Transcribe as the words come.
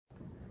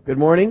Good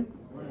morning.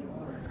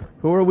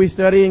 Who are we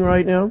studying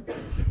right now?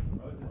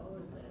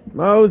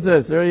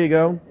 Moses. There you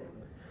go.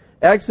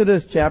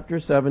 Exodus chapter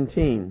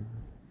 17.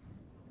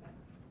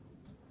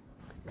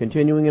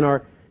 Continuing in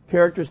our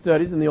character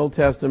studies in the Old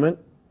Testament.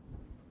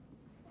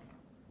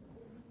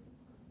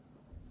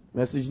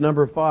 Message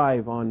number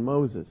 5 on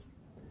Moses.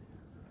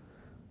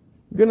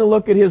 We're going to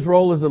look at his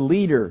role as a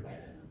leader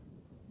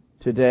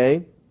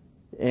today,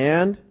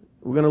 and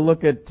we're going to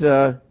look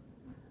at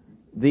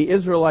the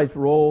Israelites'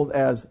 role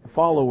as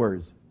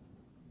followers.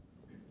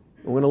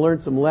 We're going to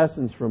learn some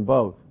lessons from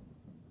both.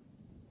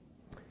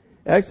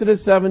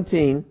 Exodus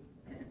 17,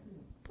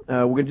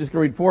 we're just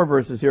going to read 4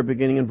 verses here,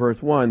 beginning in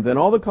verse 1. Then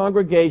all the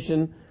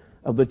congregation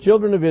of the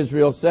children of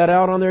Israel set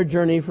out on their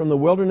journey from the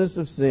wilderness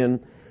of Sin,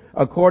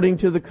 according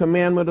to the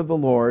commandment of the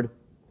Lord,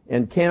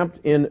 and camped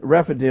in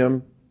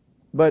Rephidim,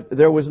 but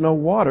there was no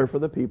water for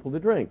the people to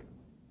drink.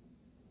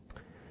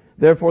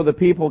 Therefore the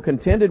people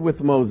contended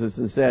with Moses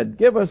and said,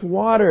 "Give us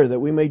water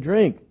that we may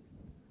drink."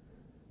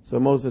 So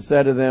Moses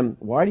said to them,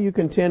 "Why do you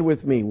contend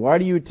with me? Why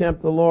do you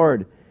tempt the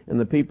Lord?" And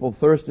the people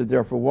thirsted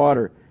there for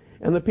water.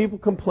 And the people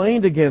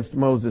complained against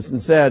Moses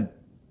and said,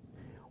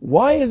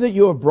 "Why is it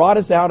you have brought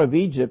us out of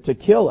Egypt to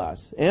kill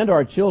us and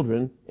our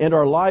children and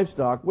our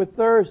livestock with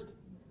thirst?"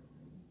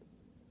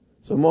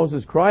 So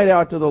Moses cried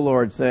out to the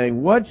Lord,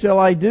 saying, "What shall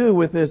I do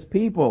with this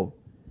people?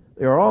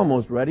 They are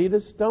almost ready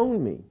to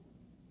stone me."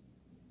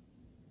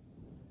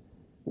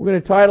 We're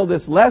going to title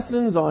this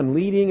Lessons on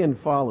Leading and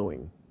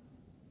Following,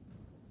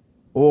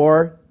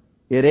 or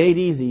It Ain't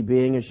Easy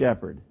Being a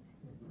Shepherd.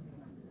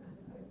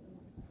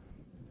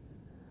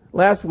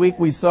 Last week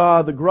we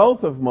saw the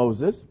growth of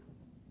Moses.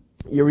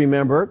 You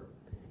remember,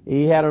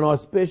 he had an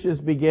auspicious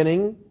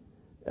beginning.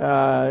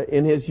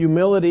 In his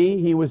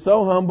humility, he was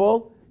so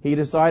humble, he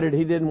decided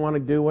he didn't want to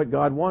do what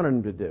God wanted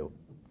him to do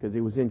because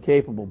he was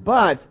incapable.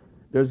 But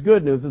there's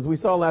good news, as we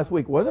saw last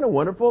week. Wasn't it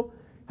wonderful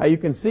how you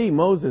can see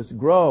Moses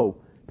grow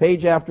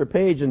page after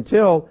page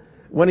until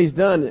when he's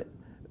done,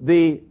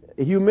 the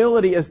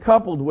humility is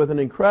coupled with an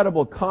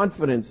incredible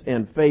confidence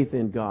and faith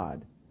in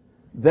God.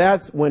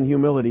 That's when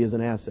humility is an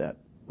asset.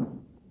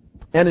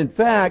 And in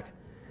fact,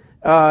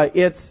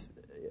 it's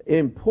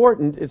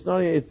important,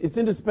 it's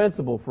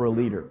indispensable for a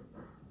leader.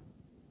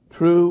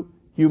 True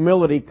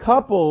humility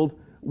coupled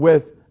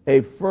with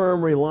a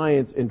firm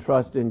reliance and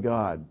trust in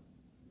God.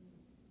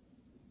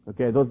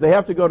 Okay, they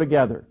have to go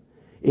together.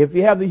 If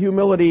you have the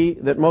humility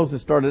that Moses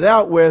started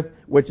out with,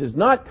 which is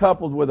not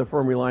coupled with a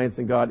firm reliance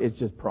in God, it's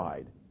just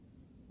pride.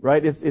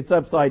 Right? It's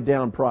upside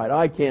down pride.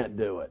 I can't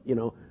do it.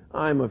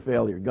 I'm a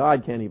failure.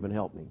 God can't even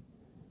help me.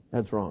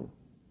 That's wrong.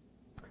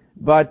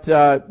 But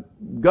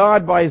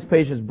God, by His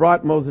patience,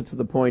 brought Moses to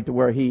the point to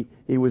where he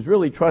was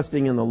really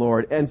trusting in the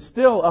Lord and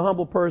still a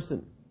humble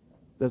person.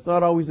 That's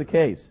not always the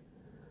case.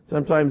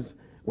 Sometimes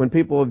when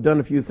people have done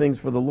a few things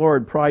for the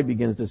Lord, pride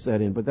begins to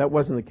set in, but that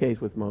wasn't the case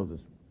with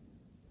Moses.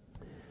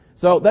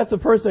 So that's the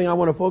first thing I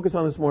want to focus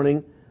on this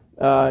morning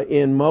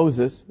in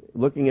Moses,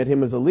 looking at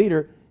him as a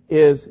leader,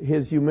 is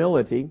his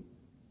humility.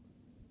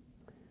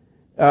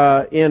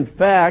 In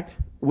fact,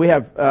 we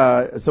have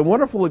some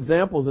wonderful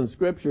examples in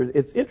Scripture.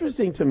 It's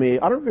interesting to me,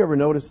 I don't know if you ever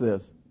noticed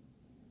this,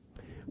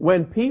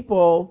 when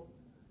people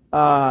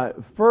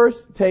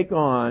first take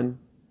on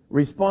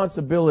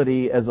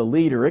responsibility as a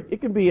leader, it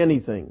can be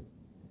anything.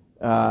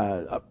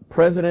 A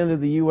president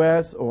of the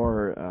U.S.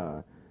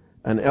 or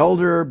an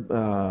elder,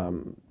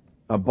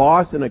 a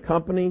boss in a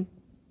company.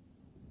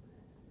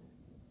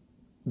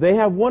 They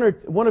have one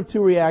of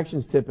two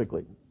reactions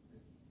typically.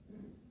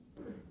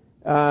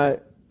 A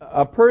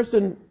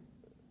person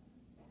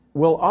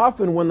will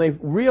often, when they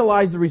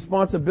realize the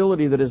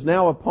responsibility that is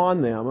now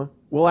upon them,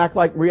 will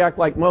react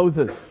like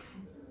Moses.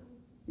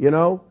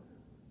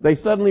 They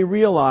suddenly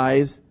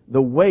realize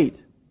the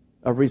weight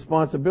of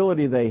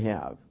responsibility they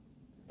have.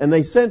 And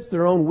they sense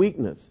their own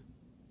weakness.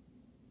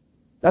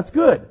 That's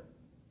good.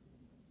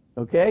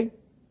 Okay?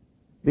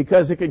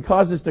 Because it can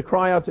cause us to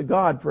cry out to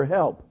God for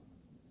help.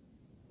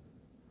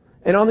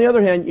 And on the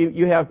other hand,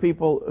 you have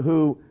people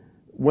who,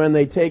 when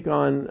they take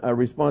on a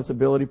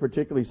responsibility,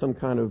 particularly some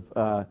kind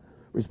of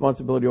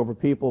responsibility over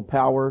people,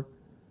 power,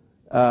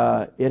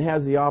 it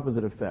has the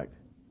opposite effect.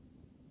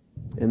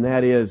 And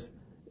that is,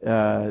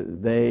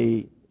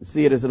 they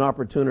see it as an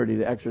opportunity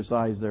to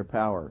exercise their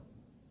power.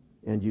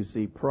 And you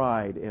see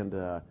pride and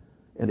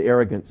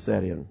arrogance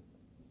set in.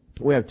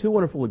 We have 2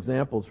 wonderful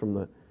examples from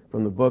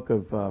the book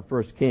of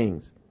 1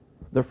 Kings.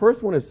 The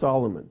first one is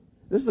Solomon.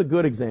 This is a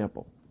good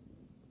example.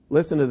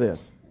 Listen to this.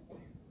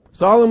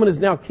 Solomon is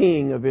now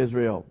king of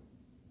Israel.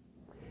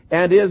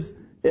 And he's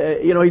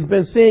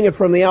been seeing it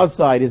from the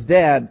outside. His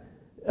dad,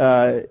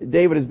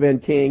 David, has been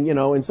king,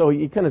 and so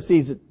he kind of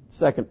sees it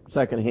second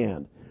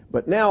hand.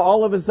 But now,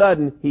 all of a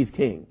sudden, he's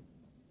king.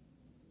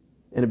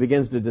 And it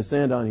begins to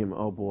descend on him.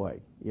 Oh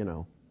boy,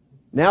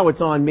 now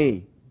it's on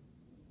me.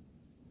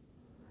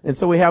 And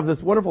so we have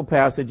this wonderful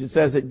passage. It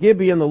says, "At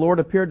Gibeon the Lord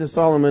appeared to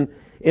Solomon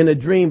in a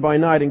dream by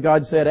night, and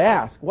God said,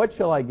 'Ask, what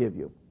shall I give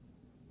you?'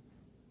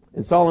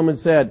 And Solomon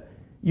said,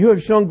 'You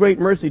have shown great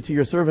mercy to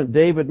your servant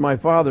David my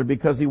father,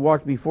 because he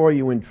walked before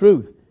you in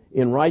truth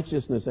in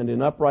righteousness and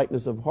in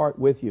uprightness of heart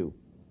with you.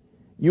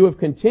 You have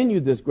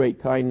continued this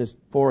great kindness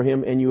for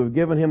him, and you have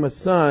given him a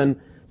son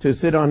to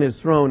sit on his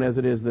throne as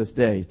it is this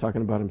day. He's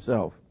talking about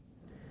himself.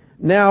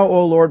 Now,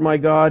 O Lord my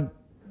God,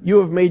 you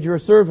have made your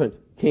servant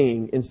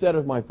king instead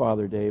of my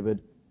father David,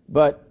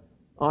 but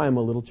I am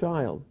a little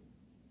child.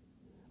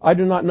 I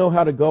do not know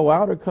how to go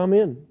out or come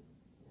in.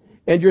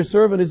 And your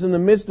servant is in the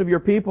midst of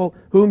your people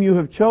whom you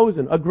have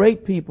chosen, a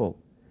great people,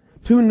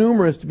 too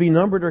numerous to be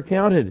numbered or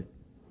counted.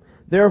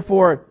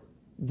 Therefore,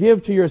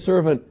 give to your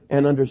servant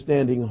an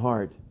understanding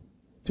heart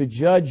to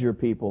judge your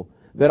people,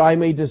 that I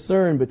may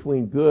discern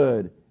between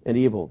good and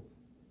evil.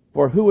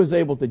 For who is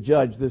able to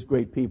judge this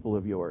great people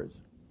of yours?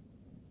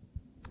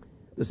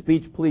 The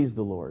speech pleased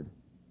the Lord,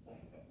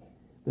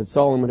 that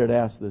Solomon had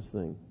asked this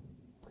thing.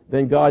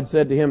 Then God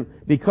said to him,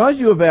 because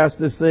you have asked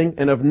this thing,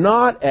 and have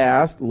not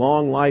asked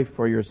long life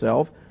for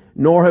yourself,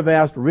 nor have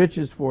asked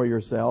riches for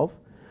yourself,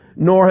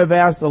 nor have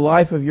asked the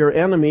life of your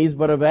enemies,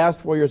 but have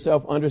asked for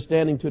yourself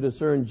understanding to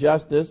discern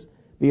justice,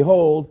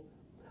 behold,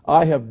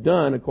 I have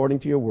done according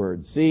to your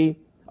word. See,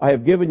 I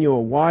have given you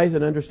a wise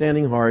and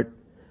understanding heart,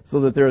 so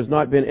that there has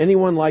not been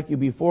anyone like you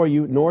before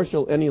you, nor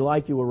shall any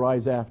like you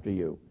arise after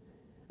you.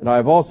 And I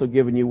have also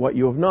given you what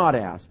you have not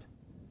asked,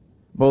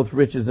 both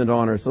riches and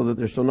honor, so that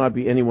there shall not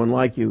be anyone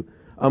like you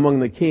among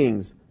the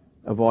kings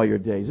of all your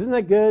days. Isn't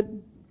that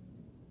good?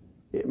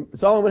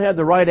 Solomon had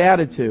the right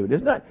attitude.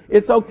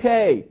 It's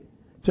okay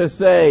to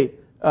say,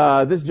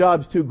 this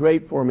job's too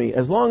great for me,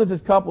 as long as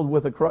it's coupled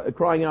with a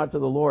crying out to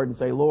the Lord and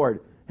say,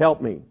 Lord,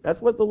 help me.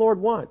 That's what the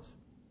Lord wants.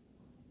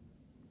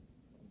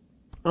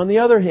 On the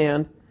other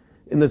hand,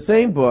 in the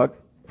same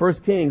book, 1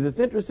 Kings, it's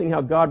interesting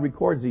how God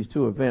records these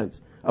two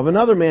events of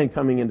another man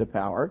coming into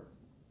power.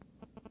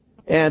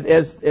 And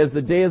as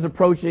the day is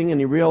approaching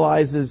and he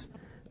realizes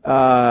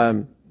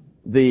the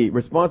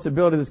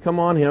responsibility that's come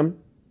on him,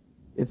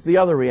 it's the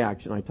other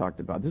reaction I talked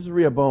about. This is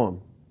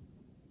Rehoboam.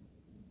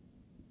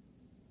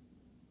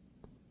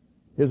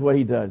 Here's what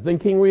he does. Then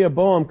King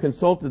Rehoboam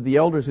consulted the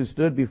elders who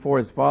stood before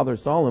his father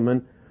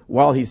Solomon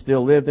while he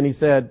still lived, and he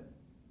said,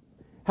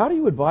 how do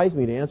you advise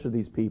me to answer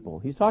these people?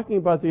 He's talking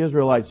about the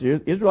Israelites.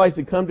 The Israelites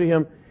had come to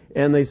him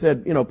and they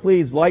said,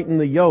 please lighten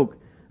the yoke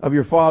of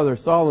your father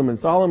Solomon.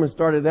 Solomon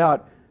started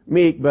out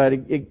meek, but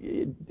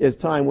as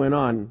time went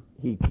on,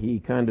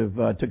 he kind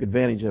of took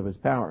advantage of his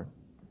power.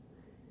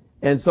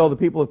 And so the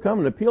people have come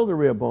and appealed to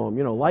Rehoboam,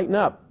 lighten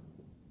up.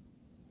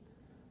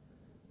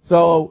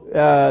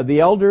 So the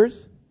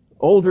elders,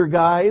 older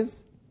guys,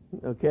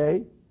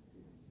 okay,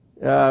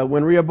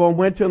 when Rehoboam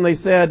went to them, they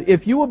said,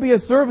 if you will be a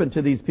servant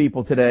to these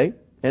people today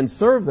and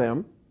serve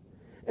them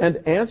and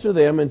answer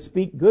them and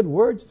speak good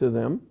words to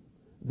them,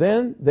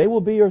 then they will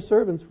be your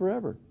servants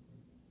forever.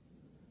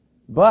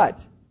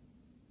 But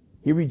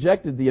he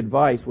rejected the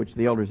advice which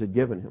the elders had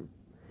given him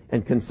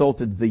and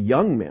consulted the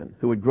young men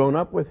who had grown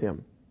up with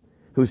him,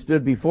 who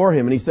stood before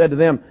him. And he said to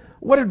them,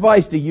 what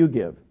advice do you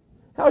give?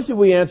 How should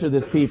we answer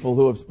this people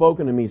who have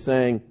spoken to me,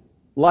 saying,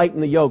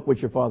 lighten the yoke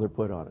which your father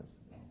put on us?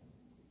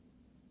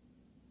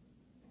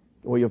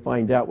 Well, you'll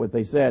find out what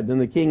they said. Then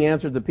the king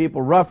answered the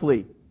people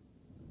roughly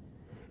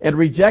and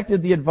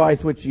rejected the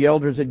advice which the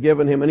elders had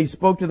given him. And he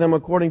spoke to them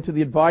according to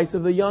the advice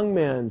of the young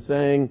men,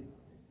 saying,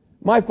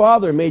 my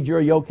father made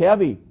your yoke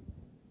heavy,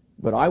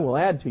 but I will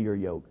add to your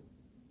yoke.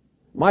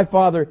 My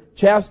father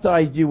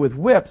chastised you with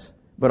whips,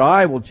 but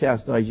I will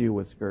chastise you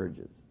with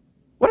scourges.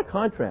 What a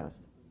contrast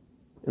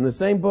in the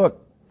same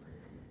book.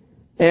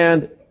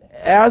 And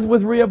as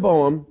with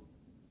Rehoboam,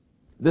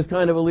 this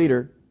kind of a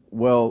leader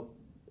will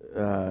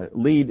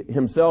lead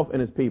himself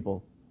and his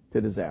people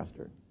to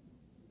disaster.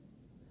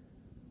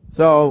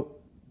 So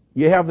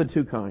you have the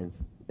two kinds,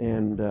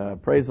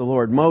 and praise the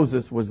Lord,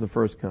 Moses was the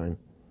first kind.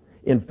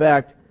 In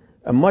fact,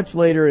 much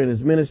later in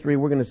his ministry,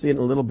 we're going to see it in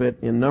a little bit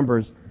in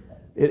Numbers,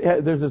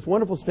 there's this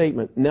wonderful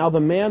statement. Now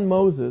the man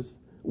Moses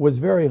was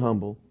very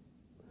humble,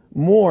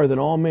 more than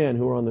all men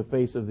who are on the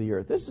face of the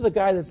earth. This is a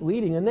guy that's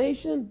leading a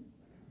nation.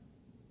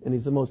 And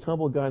he's the most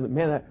humble guy.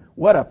 Man,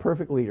 what a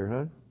perfect leader,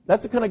 huh?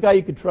 That's the kind of guy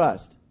you could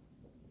trust,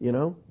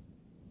 Now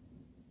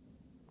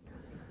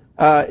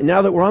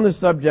that we're on this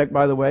subject,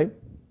 by the way,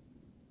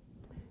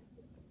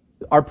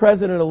 our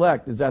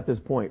president-elect is at this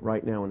point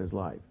right now in his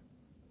life.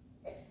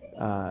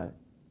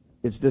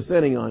 It's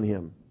descending on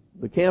him.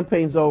 The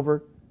campaign's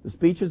over. The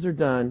speeches are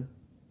done.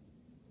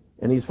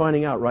 And he's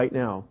finding out right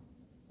now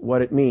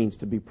what it means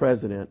to be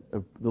president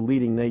of the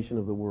leading nation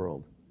of the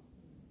world.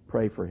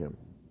 Pray for him.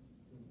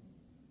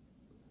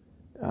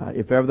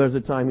 If ever there's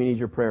a time he needs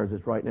your prayers,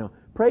 it's right now.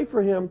 Pray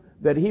for him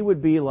that he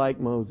would be like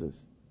Moses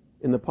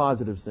in the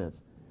positive sense,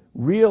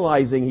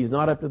 realizing he's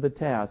not up to the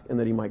task and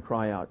that he might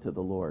cry out to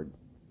the Lord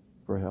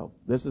for help.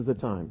 This is the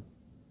time.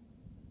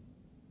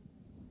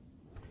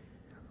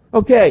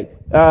 Okay,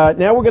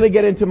 now we're going to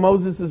get into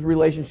Moses'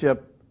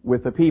 relationship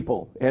with the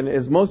people. And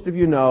as most of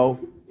you know,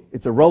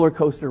 it's a roller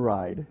coaster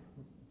ride.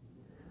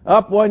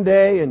 Up one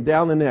day and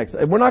down the next.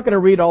 We're not going to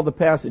read all the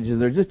passages.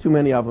 There's just too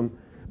many of them.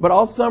 But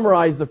I'll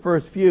summarize the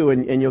first few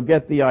and you'll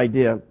get the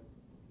idea.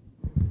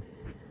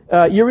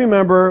 You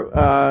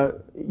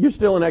remember, You're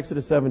still in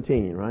Exodus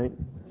 17, right?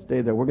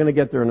 Stay there. We're going to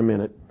get there in a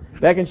minute.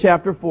 Back in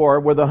chapter 4,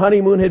 where the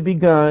honeymoon had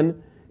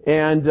begun,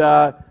 and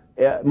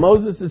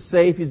Moses is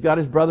safe. He's got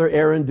his brother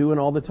Aaron doing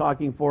all the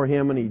talking for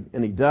him,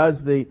 and he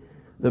does the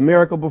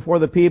miracle before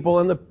the people,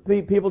 and the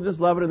people just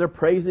love it, and they're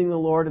praising the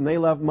Lord, and they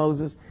love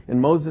Moses,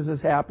 and Moses is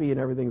happy, and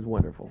everything's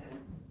wonderful.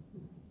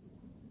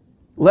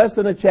 Less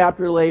than a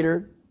chapter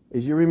later,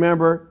 as you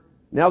remember,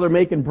 now they're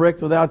making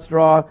bricks without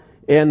straw,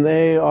 and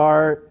they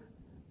are,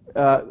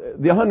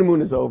 the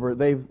honeymoon is over.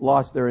 They've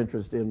lost their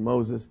interest in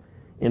Moses.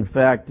 In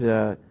fact,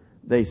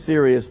 they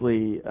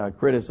seriously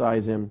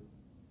criticize him,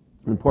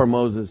 and poor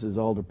Moses is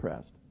all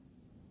depressed.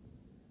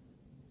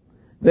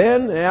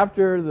 Then,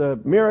 after the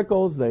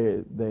miracles,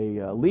 they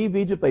leave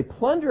Egypt. They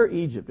plunder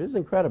Egypt. It's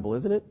incredible,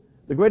 isn't it?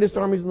 The greatest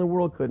armies in the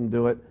world couldn't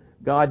do it.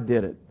 God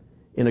did it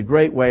in a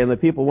great way, and the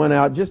people went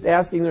out just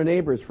asking their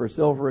neighbors for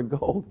silver and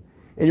gold.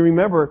 And you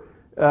remember,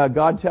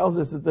 God tells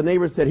us that the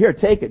neighbors said, "Here,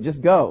 take it,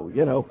 just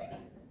go,"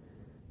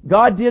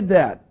 God did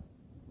that.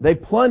 They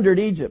plundered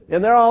Egypt,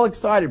 and they're all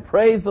excited.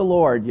 Praise the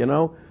Lord,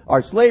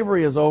 Our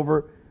slavery is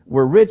over.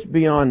 We're rich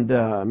beyond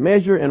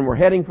measure, and we're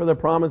heading for the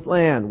promised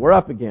land. We're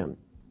up again.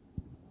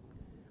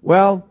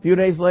 Well, a few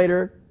days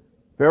later,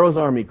 Pharaoh's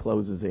army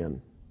closes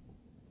in.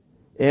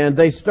 And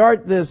they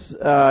start this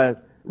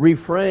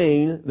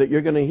refrain that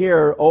you're going to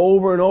hear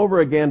over and over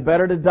again,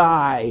 better to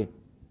die.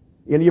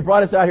 You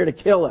brought us out here to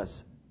kill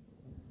us.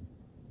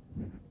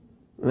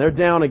 And they're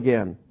down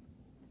again.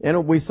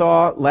 And we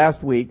saw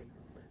last week,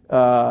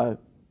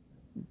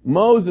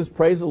 Moses,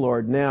 praise the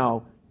Lord,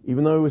 now,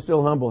 even though he was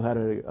still humble, had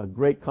a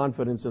great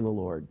confidence in the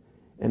Lord.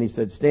 And he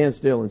said, "Stand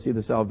still and see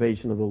the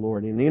salvation of the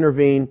Lord." And he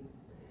intervened.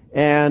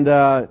 And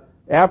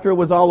after it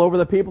was all over,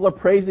 the people are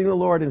praising the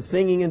Lord and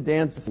singing and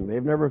dancing.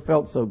 They've never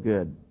felt so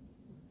good.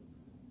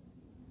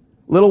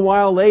 A little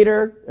while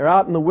later, they're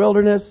out in the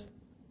wilderness.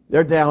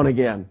 They're down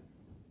again.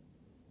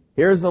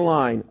 Here's the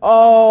line.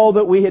 "Oh,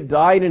 that we had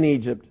died in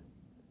Egypt.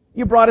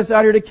 You brought us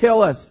out here to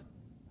kill us."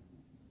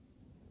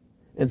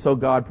 And so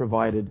God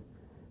provided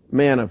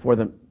manna for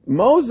them.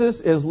 Moses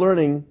is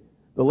learning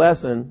the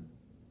lesson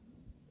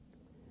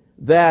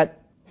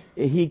that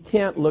he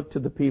can't look to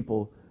the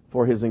people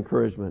for his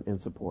encouragement and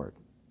support.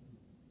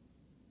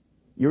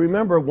 You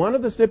remember, one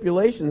of the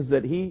stipulations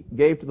that he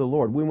gave to the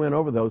Lord, we went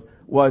over those,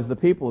 was the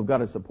people have got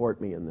to support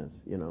me in this,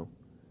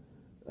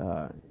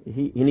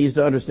 He needs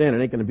to understand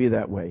it ain't going to be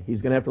that way.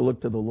 He's going to have to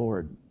look to the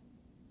Lord.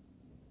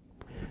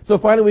 So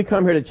finally we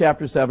come here to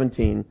chapter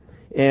 17,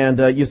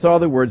 and you saw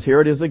the words.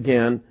 Here it is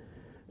again.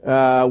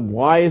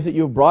 "Why is it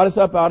you have brought us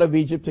up out of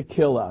Egypt to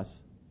kill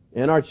us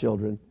and our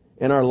children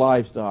and our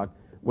livestock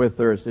with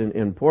thirst?"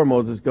 And poor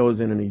Moses goes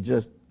in and he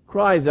just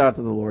cries out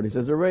to the Lord. He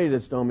says, "They're ready to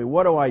stone me.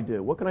 What do I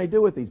do? What can I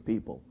do with these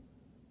people?"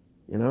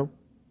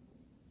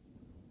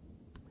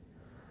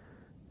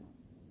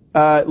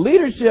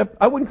 Leadership,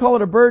 I wouldn't call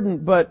it a burden,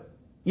 but,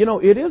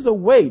 it is a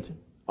weight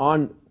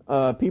on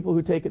people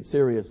who take it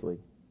seriously.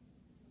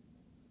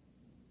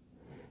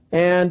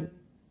 And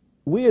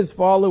we as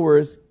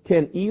followers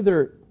can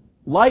either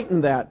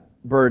lighten that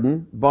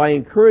burden by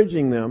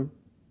encouraging them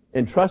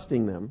and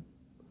trusting them,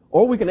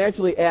 or we can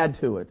actually add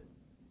to it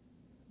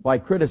by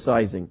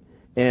criticizing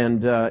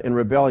and in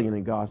rebellion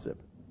and gossip.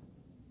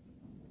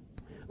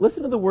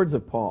 Listen to the words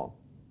of Paul.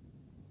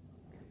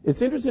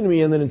 It's interesting to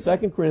me that in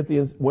 2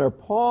 Corinthians, where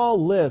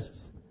Paul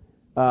lists,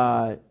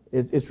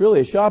 it's really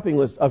a shopping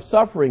list of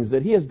sufferings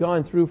that he has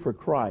gone through for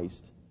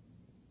Christ.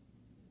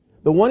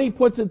 The one he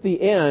puts at the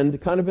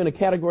end, kind of in a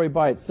category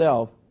by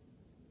itself,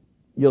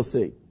 you'll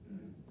see.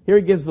 Here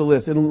he gives the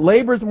list. "In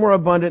labors more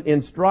abundant,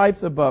 in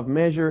stripes above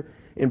measure,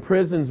 in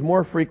prisons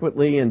more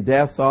frequently, in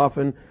deaths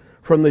often.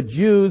 From the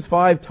Jews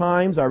 5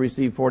 times I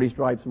received 40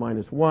 stripes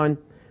minus 1.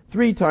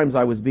 3 times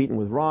I was beaten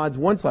with rods.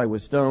 Once I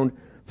was stoned.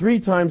 3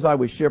 times I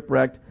was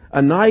shipwrecked.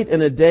 A night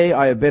and a day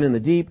I have been in the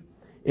deep.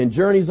 In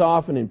journeys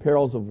often, in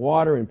perils of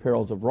water, in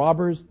perils of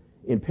robbers,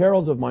 in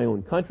perils of my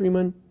own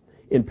countrymen,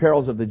 in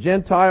perils of the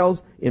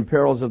Gentiles, in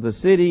perils of the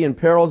city, in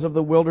perils of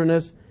the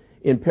wilderness,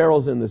 in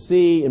perils in the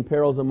sea, in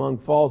perils among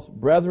false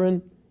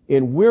brethren,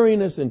 in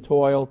weariness and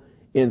toil,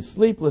 in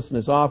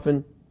sleeplessness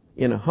often,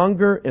 in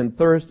hunger and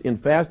thirst, in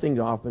fasting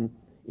often,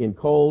 in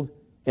cold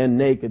and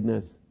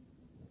nakedness.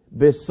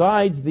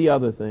 Besides the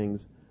other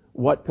things,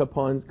 what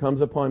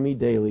comes upon me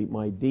daily,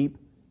 my deep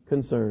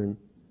concern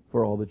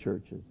for all the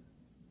churches."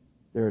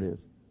 There it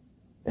is.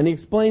 And he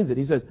explains it.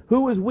 He says,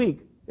 "Who is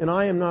weak, and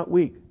I am not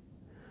weak?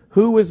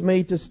 Who is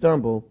made to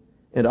stumble,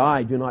 and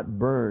I do not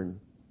burn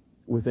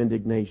with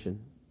indignation?"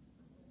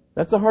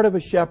 That's the heart of a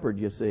shepherd,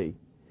 you see.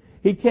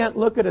 He can't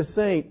look at a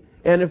saint,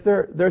 and if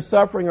they're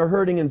suffering or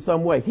hurting in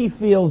some way, he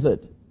feels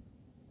it.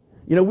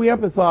 We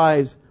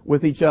empathize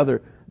with each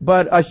other,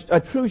 but a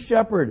true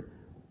shepherd,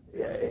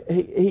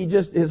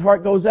 his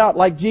heart goes out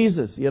like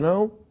Jesus,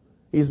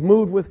 He's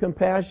moved with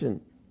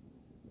compassion.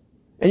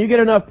 And you get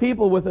enough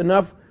people with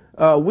enough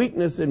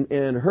weakness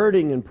and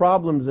hurting and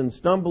problems and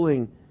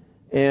stumbling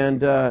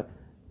and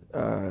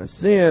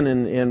sin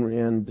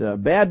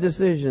and bad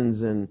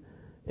decisions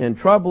and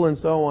trouble and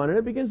so on, and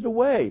it begins to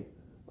weigh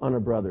on a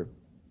brother.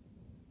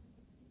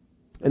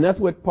 And that's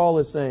what Paul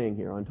is saying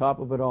here. On top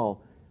of it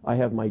all, I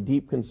have my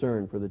deep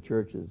concern for the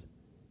churches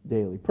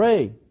daily.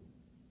 Pray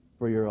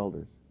for your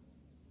elders.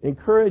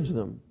 Encourage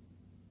them.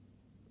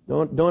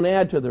 Don't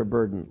add to their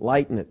burden.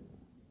 Lighten it.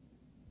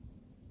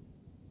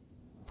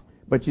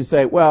 But you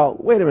say, well,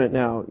 wait a minute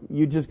now.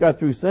 You just got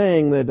through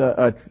saying that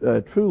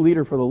a true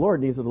leader for the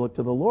Lord needs to look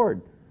to the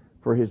Lord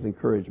for his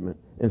encouragement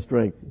and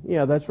strength.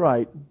 Yeah, that's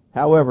right.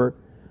 However,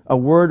 a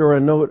word or a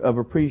note of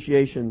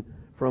appreciation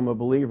from a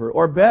believer,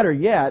 or better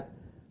yet,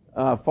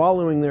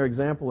 following their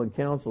example and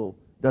counsel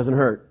doesn't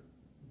hurt.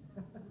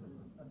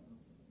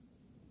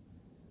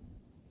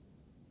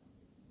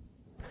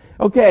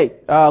 Okay,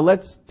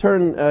 let's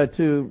turn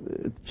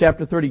to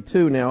chapter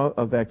 32 now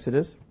of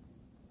Exodus.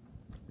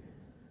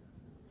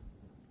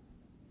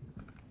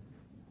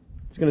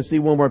 Just going to see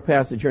one more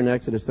passage here in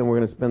Exodus, then we're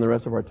going to spend the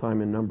rest of our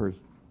time in Numbers.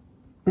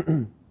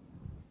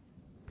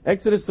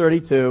 Exodus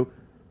 32.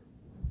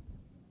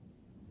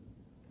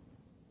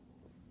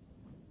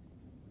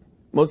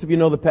 Most of you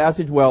know the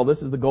passage well.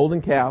 This is the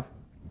golden calf.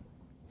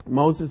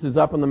 Moses is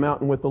up on the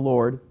mountain with the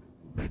Lord.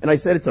 And I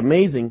said it's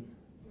amazing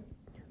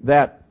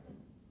that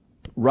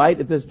right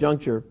at this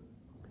juncture,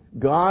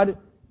 God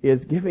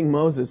is giving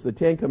Moses the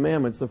Ten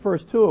Commandments, the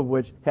first two of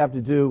which have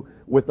to do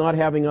with not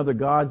having other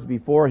gods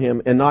before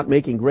him and not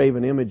making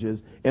graven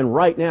images. And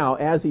right now,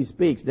 as he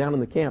speaks, down in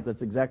the camp,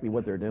 that's exactly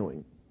what they're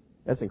doing.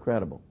 That's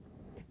incredible.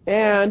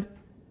 And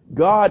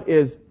God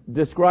is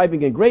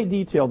describing in great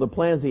detail the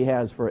plans he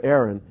has for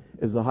Aaron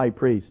as the high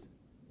priest.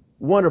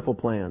 Wonderful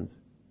plans.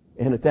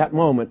 And at that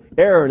moment,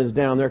 Aaron is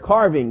down there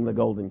carving the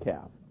golden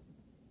calf.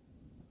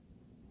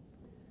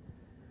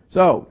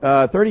 So,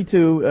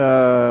 32,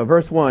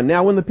 verse 1.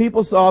 Now when the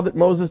people saw that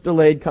Moses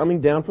delayed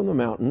coming down from the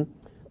mountain,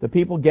 the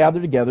people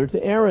gathered together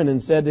to Aaron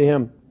and said to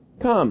him,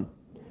 Come,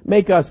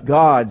 make us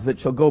gods that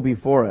shall go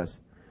before us.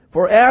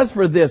 For as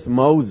for this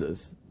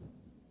Moses,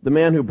 the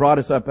man who brought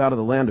us up out of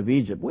the land of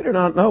Egypt, we do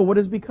not know what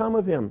has become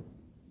of him.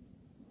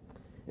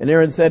 And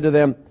Aaron said to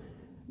them,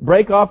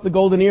 Break off the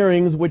golden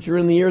earrings which are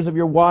in the ears of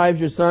your wives,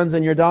 your sons,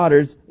 and your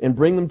daughters, and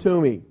bring them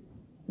to me.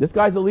 This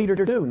guy's a leader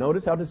too.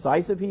 Notice how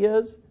decisive he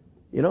is.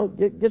 You know,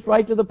 gets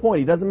right to the point.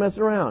 He doesn't mess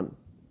around.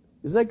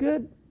 Is that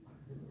good?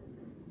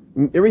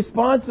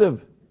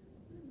 Irresponsive.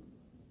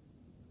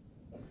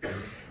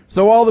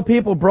 So all the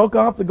people broke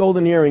off the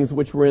golden earrings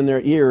which were in their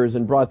ears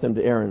and brought them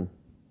to Aaron.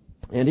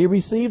 And he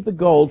received the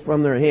gold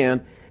from their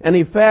hand, and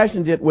he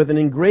fashioned it with an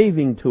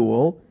engraving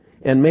tool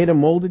and made a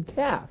molded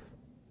calf.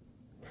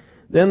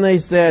 Then they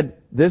said,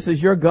 This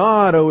is your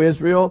God, O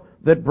Israel,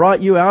 that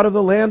brought you out of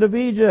the land of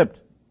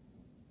Egypt.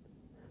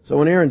 So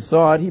when Aaron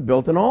saw it, he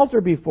built an altar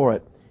before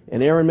it.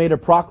 And Aaron made a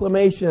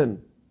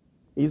proclamation.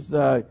 He's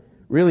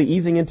really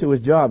easing into his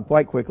job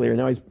quite quickly, or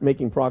now he's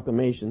making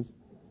proclamations.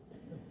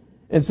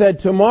 And said,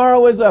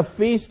 Tomorrow is a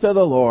feast to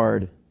the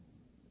Lord.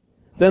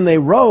 Then they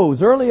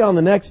rose early on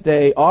the next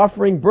day,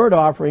 offering burnt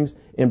offerings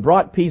and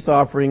brought peace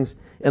offerings.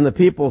 And the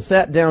people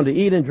sat down to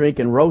eat and drink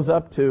and rose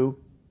up to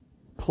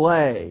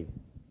play.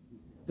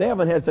 They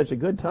haven't had such a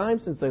good time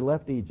since they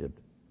left Egypt.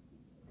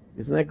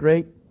 Isn't that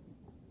great?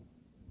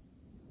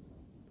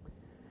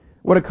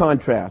 What a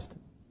contrast.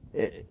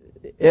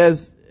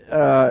 As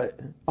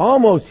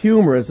almost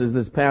humorous as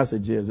this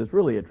passage is, it's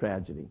really a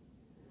tragedy.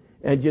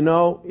 And you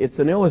know, it's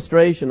an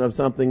illustration of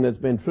something that's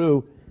been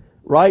true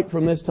right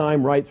from this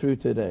time right through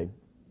today.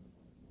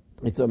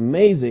 It's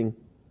amazing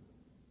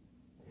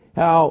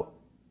how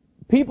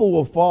people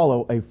will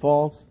follow a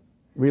false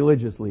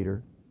religious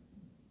leader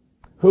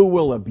who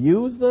will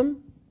abuse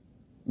them,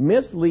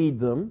 mislead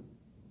them,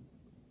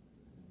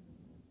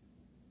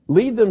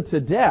 lead them to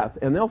death,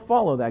 and they'll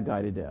follow that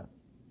guy to death.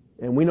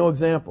 And we know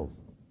examples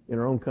in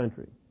our own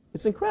country.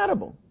 It's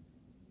incredible.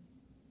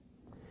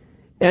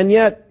 And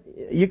yet,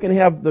 you can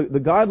have the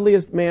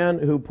godliest man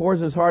who pours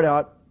his heart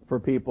out for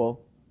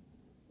people,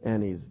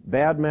 and he's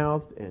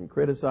bad-mouthed and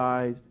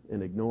criticized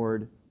and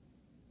ignored,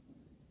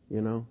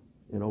 you know,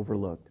 and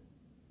overlooked.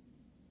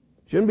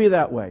 Shouldn't be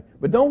that way.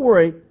 But don't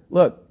worry.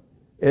 Look,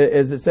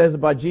 as it says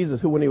about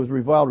Jesus, who when he was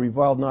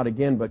reviled not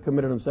again, but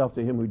committed himself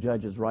to him who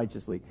judges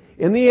righteously.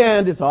 In the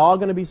end, it's all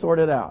going to be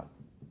sorted out.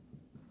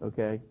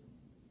 Okay?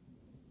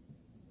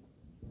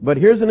 But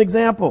here's an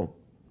example.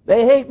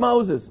 They hate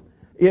Moses.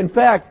 In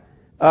fact,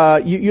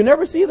 you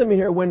never see them in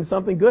here when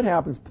something good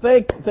happens.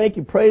 Thank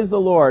you, praise the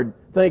Lord.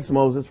 Thanks,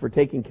 Moses, for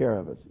taking care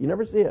of us. You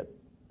never see it.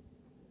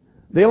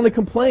 They only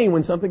complain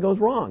when something goes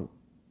wrong.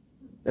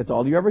 That's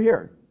all you ever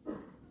hear.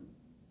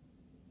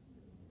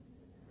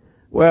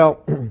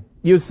 Well,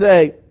 you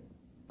say,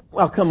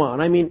 well, come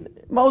on. I mean,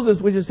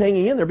 Moses was just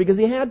hanging in there because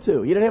he had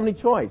to. He didn't have any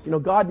choice. You know,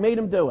 God made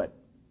him do it.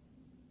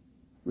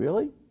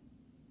 Really?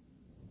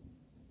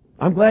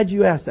 I'm glad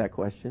you asked that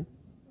question.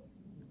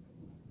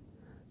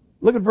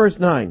 Look at verse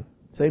 9,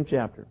 same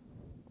chapter.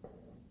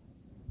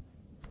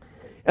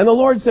 And the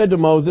Lord said to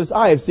Moses,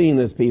 I have seen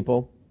this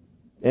people,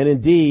 and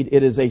indeed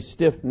it is a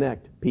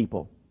stiff-necked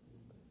people.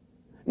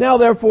 Now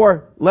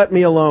therefore, let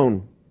me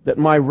alone, that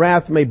my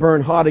wrath may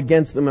burn hot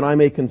against them, and I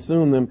may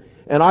consume them,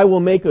 and I will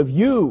make of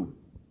you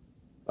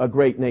a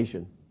great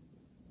nation.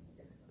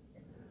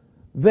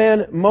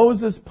 Then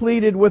Moses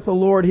pleaded with the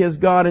Lord his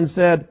God and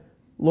said,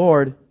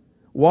 Lord,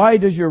 why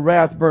does your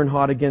wrath burn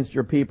hot against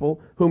your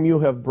people, whom you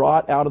have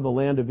brought out of the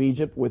land of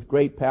Egypt with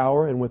great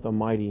power and with a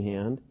mighty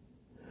hand?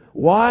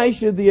 Why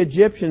should the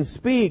Egyptians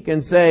speak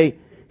and say,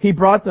 He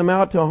brought them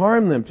out to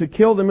harm them, to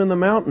kill them in the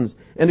mountains,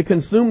 and to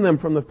consume them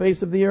from the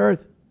face of the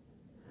earth?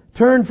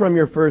 Turn from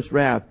your first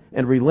wrath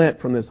and relent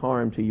from this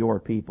harm to your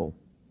people.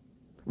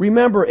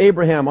 Remember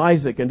Abraham,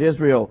 Isaac, and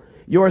Israel,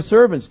 your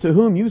servants, to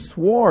whom you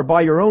swore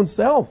by your own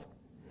self,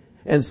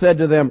 and said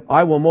to them,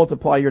 I will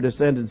multiply your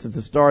descendants as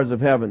the stars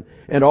of heaven,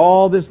 and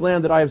all this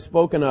land that I have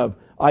spoken of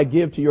I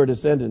give to your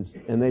descendants,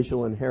 and they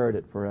shall inherit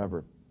it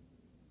forever.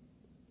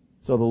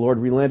 So the Lord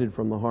relented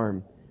from the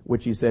harm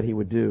which He said He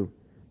would do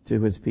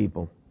to His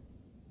people.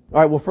 All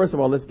right, well, first of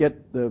all, let's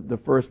get the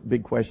first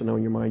big question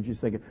on your mind. You're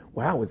thinking,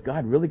 wow, is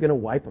God really going to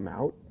wipe them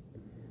out?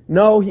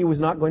 No, He was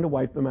not going to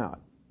wipe them out.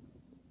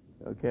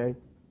 Okay?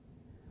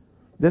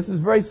 This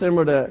is very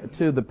similar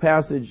to the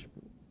passage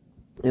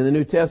in the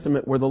New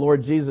Testament where the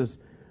Lord Jesus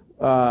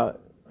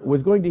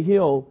was going to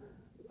heal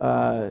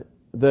the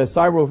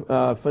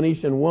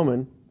Syrophoenician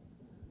woman,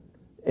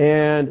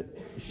 and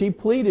she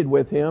pleaded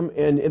with Him,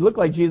 and it looked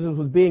like Jesus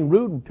was being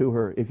rude to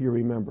her, if you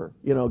remember.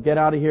 You know, get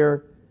out of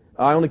here.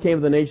 I only came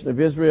to the nation of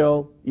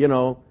Israel. You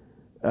know,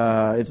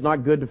 it's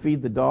not good to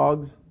feed the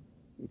dogs.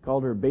 He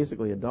called her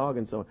basically a dog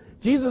and so on.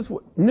 Jesus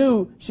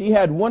knew she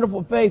had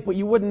wonderful faith, but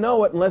you wouldn't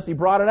know it unless He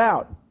brought it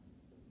out.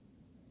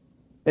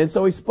 And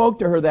so He spoke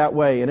to her that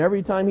way. And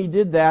every time He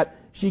did that,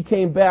 she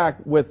came back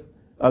with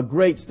a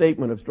great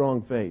statement of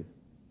strong faith.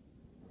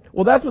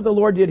 Well, that's what the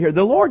Lord did here.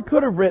 The Lord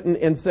could have written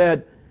and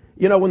said,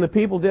 you know, when the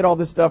people did all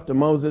this stuff to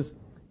Moses,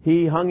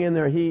 He hung in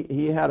there.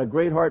 He had a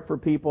great heart for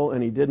people,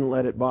 and He didn't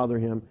let it bother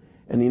Him.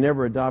 And He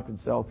never adopted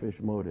selfish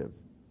motives.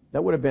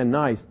 That would have been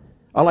nice.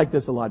 I like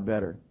this a lot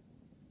better.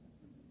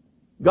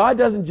 God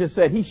doesn't just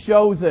say it. He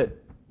shows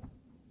it.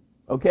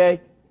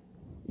 Okay?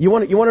 You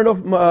want to know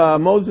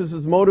if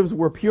Moses' motives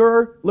were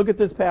pure? Look at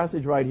this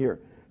passage right here.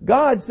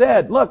 God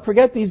said, look,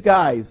 forget these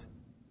guys.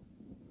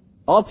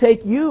 I'll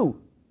take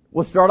you.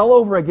 We'll start all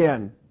over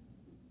again.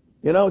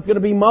 You know, it's going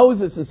to be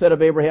Moses instead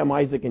of Abraham,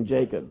 Isaac, and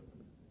Jacob.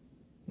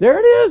 There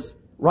it is.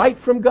 Right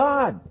from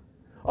God.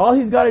 All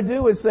He's got to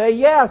do is say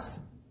yes.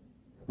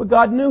 But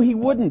God knew He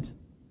wouldn't.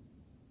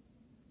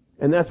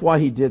 And that's why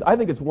He did. I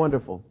think it's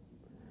wonderful.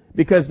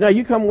 Because now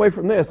you come away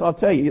from this, I'll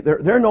tell you,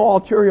 there are no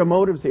ulterior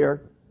motives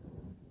here.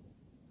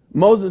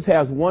 Moses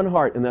has one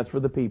heart, and that's for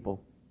the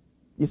people.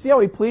 You see how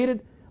he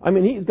pleaded? I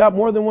mean, he's got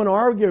more than one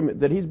argument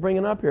that he's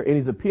bringing up here, and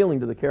he's appealing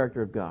to the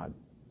character of God.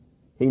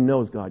 He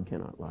knows God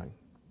cannot lie.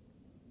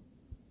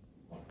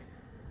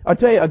 I'll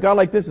tell you, a God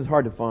like this is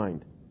hard to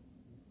find.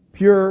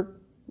 Pure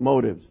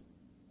motives.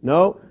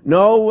 No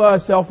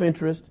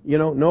self-interest,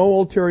 no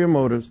ulterior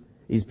motives.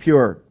 He's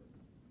pure.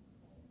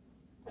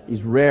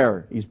 He's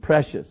rare. He's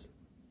precious.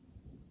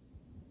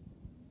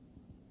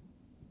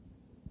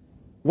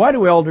 Why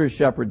do elders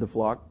shepherd the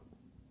flock?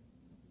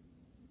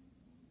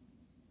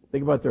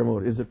 Think about their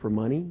motive. Is it for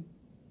money?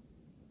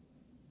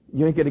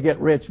 You ain't going to get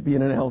rich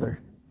being an elder.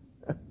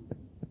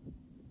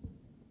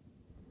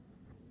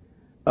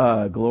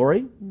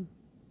 Glory?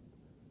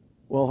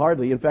 Well,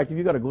 hardly. In fact, if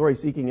you've got a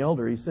glory-seeking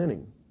elder, he's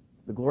sinning.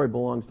 The glory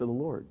belongs to the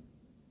Lord.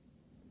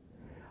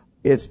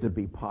 It's to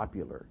be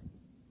popular.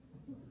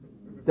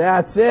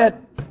 That's it.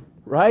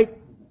 Right?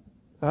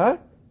 Huh?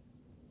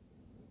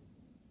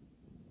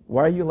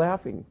 Why are you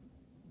laughing?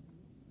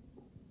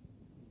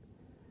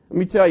 Let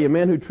me tell you,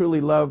 men who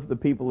truly love the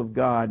people of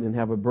God and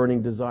have a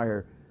burning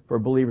desire for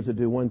believers to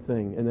do one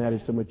thing, and that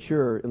is to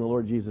mature in the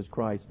Lord Jesus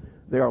Christ,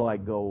 they are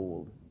like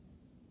gold.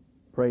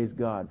 Praise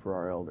God for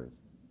our elders.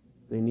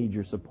 They need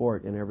your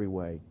support in every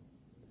way.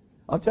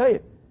 I'll tell you,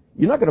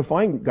 you're not going to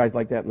find guys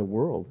like that in the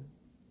world.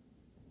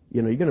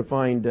 You're going to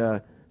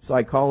find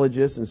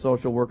psychologists and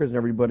social workers and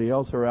everybody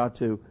else who are out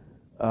to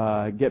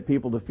get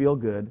people to feel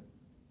good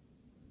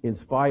in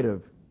spite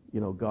of,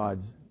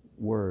 God's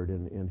Word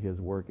and His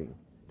working.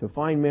 To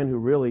find men who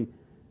really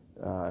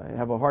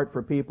have a heart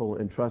for people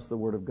and trust the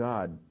Word of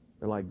God,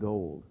 they're like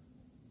gold.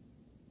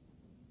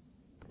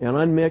 An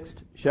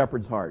unmixed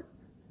shepherd's heart.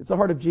 It's the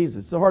heart of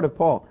Jesus. It's the heart of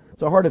Paul. It's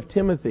the heart of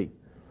Timothy.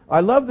 I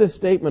love this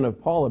statement of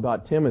Paul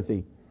about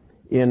Timothy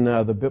in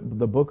the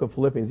book of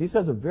Philippians. He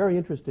says a very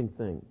interesting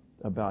thing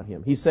about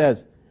him. He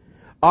says,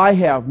 I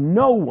have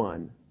no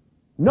one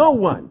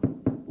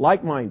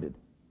like-minded,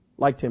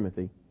 like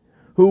Timothy,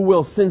 who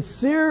will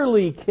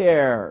sincerely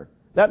care.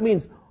 That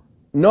means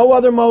no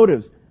other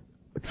motives.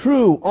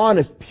 True,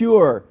 honest,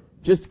 pure,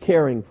 just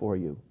caring for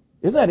you.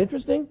 Isn't that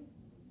interesting?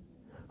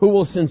 Who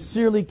will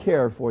sincerely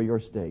care for your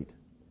state.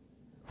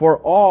 For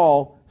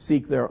all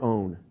seek their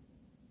own.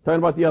 Talking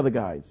about the other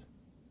guys.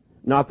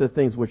 Not the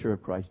things which are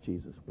of Christ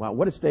Jesus. Wow,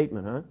 what a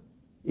statement, huh?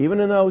 Even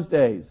in those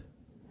days.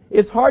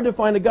 It's hard to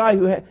find a guy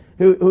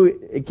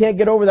who can't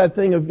get over that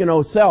thing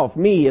of, self,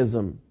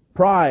 me-ism,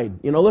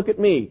 pride. Look at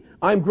me.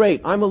 I'm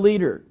great. I'm a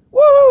leader.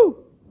 Woo!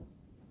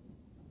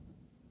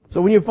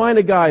 So when you find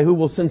a guy who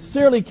will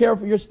sincerely care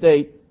for your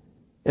state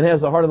and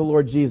has the heart of the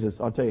Lord Jesus,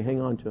 I'll tell you,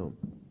 hang on to him.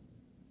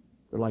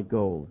 They're like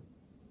gold.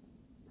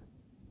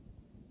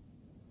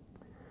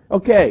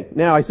 Okay,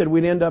 now I said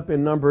we'd end up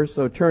in Numbers,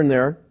 so turn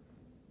there.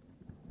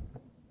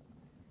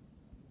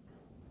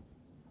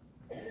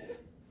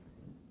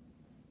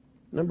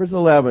 Numbers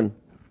 11.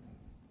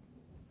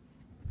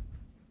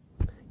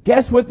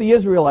 Guess what the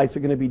Israelites are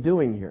going to be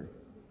doing here?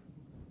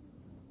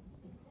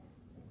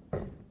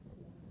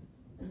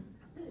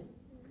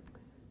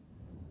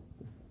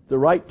 The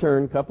right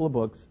turn, couple of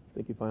books. I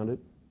think you found it.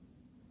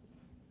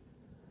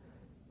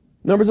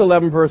 Numbers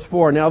 11, verse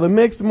 4. Now the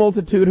mixed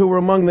multitude who were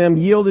among them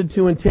yielded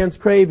to intense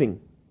craving.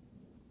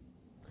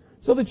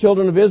 So the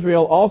children of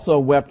Israel also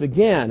wept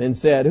again and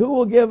said, who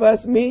will give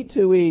us meat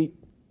to eat?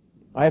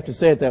 I have to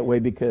say it that way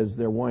because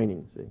they're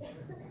whining, see.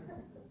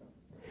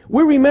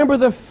 We remember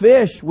the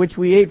fish which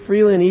we ate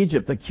freely in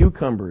Egypt, the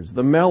cucumbers,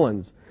 the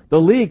melons,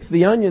 the leeks,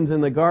 the onions,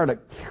 and the garlic.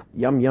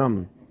 Yum,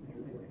 yum.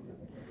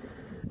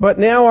 But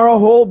now our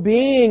whole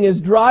being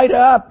is dried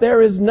up.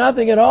 There is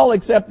nothing at all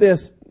except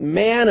this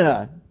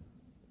manna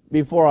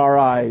before our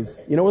eyes.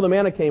 You know where the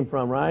manna came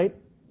from, right?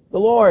 The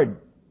Lord.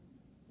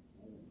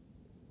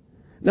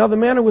 Now the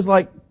manna was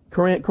like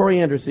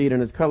coriander seed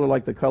and its color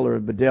like the color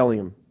of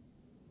bdellium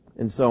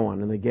and so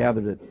on. And they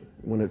gathered it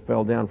when it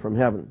fell down from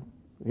heaven.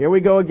 Here we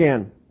go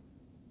again.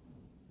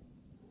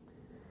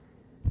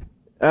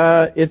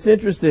 It's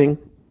interesting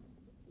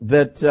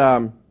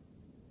that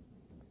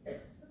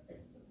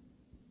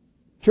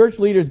church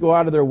leaders go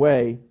out of their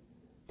way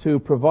to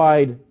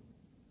provide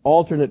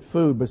alternate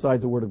food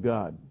besides the Word of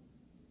God.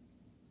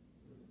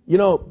 You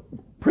know,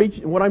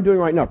 what I'm doing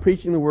right now,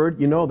 preaching the Word,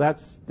 you know,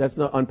 that's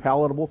not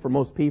unpalatable for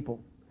most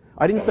people.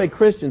 I didn't say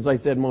Christians, I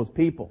said most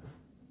people.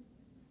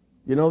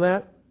 You know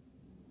that?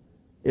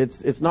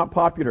 It's not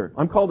popular.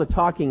 I'm called a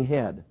talking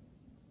head.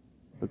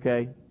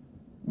 Okay?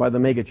 By the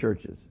mega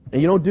churches.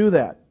 And you don't do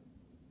that.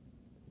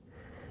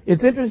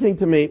 It's interesting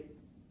to me,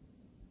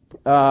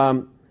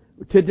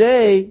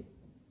 today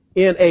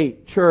in a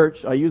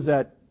church, I use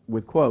that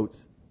with quotes,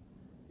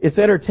 it's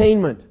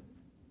entertainment,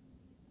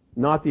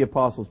 not the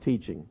apostles'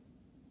 teaching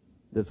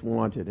that's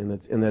wanted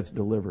and that's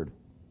delivered.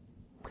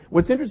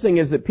 What's interesting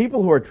is that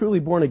people who are truly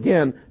born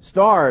again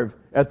starve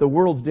at the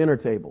world's dinner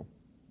table.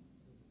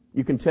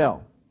 You can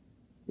tell,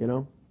 you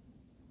know.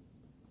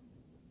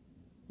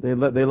 They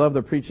love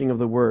the preaching of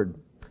the Word.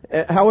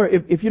 However,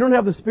 if you don't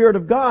have the Spirit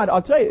of God,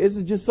 I'll tell you, this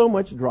is just so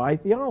much dry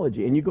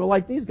theology. And you go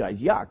like these guys,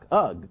 yuck,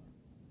 ugh,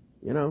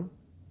 you know.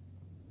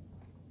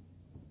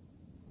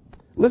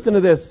 Listen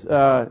to this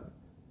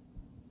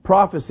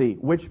prophecy,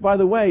 which, by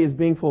the way, is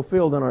being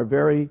fulfilled in our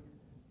very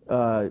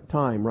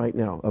time right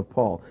now of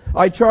Paul.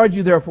 I charge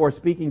you, therefore,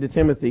 speaking to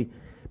Timothy,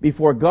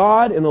 before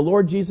God and the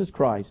Lord Jesus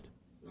Christ,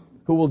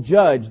 who will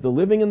judge the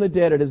living and the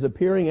dead at His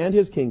appearing and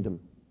His kingdom,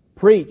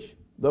 preach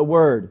the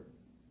Word.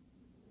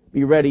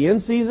 Be ready in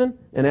season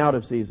and out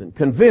of season.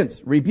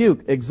 Convince,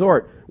 rebuke,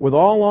 exhort with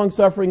all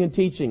long-suffering and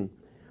teaching.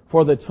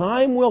 For the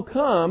time will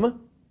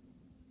come,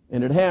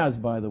 and it has,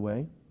 by the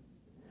way,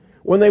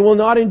 when they will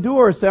not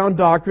endure sound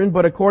doctrine,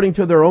 but according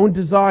to their own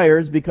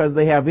desires, because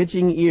they have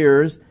itching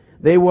ears,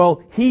 they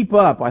will heap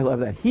up, I love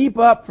that, heap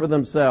up for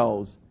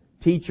themselves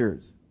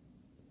teachers.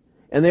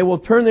 And they will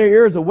turn their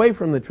ears away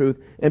from the truth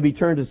and be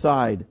turned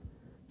aside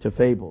to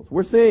fables.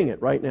 We're seeing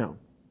it right now.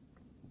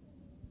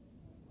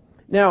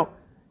 Now,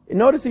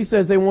 notice he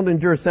says they won't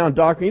endure sound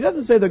doctrine. He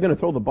doesn't say they're going to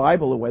throw the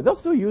Bible away. They'll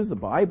still use the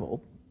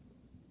Bible.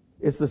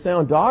 It's the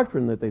sound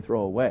doctrine that they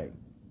throw away.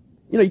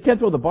 You know, you can't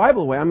throw the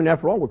Bible away. I mean,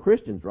 after all, we're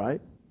Christians,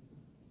 right?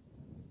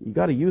 You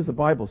got to use the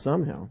Bible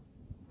somehow.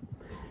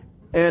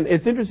 And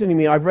it's interesting to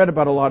me, I've read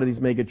about a lot of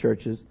these mega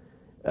churches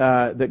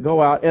that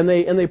go out and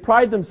they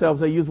pride themselves.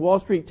 They use Wall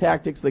Street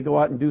tactics. They go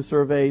out and do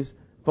surveys,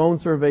 phone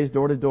surveys,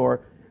 door to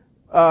door,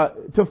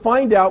 to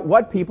find out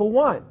what people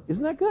want.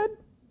 Isn't that good?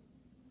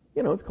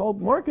 You know, it's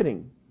called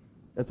marketing.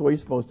 That's the way you're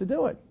supposed to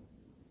do it.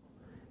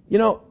 You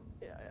know,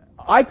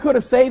 I could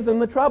have saved them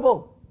the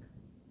trouble.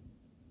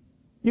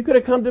 You could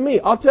have come to me.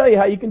 I'll tell you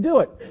how you can do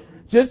it.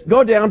 Just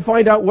go down,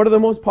 find out what are the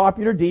most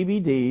popular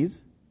DVDs,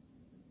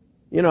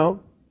 you know,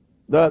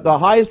 the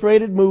highest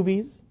rated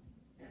movies,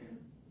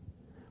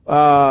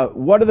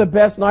 what are the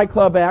best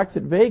nightclub acts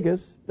at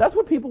Vegas. That's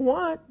what people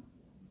want.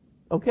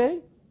 Okay?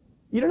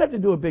 You don't have to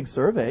do a big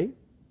survey.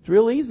 It's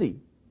real easy.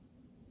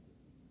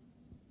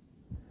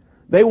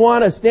 They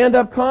want a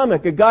stand-up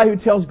comic, a guy who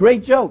tells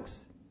great jokes,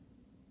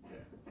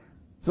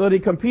 so that he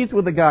competes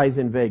with the guys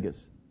in Vegas.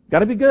 Got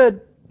to be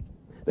good.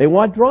 They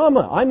want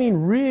drama. I mean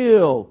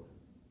real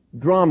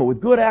drama with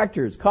good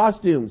actors,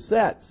 costumes,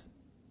 sets.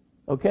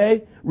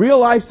 Okay? Real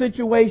life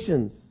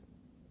situations.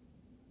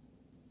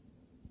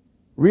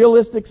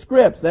 Realistic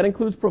scripts. That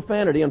includes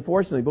profanity,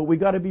 unfortunately, but we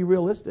got to be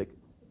realistic.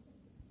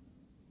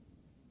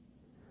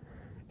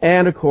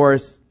 And of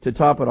course, to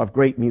top it off,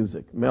 great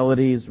music,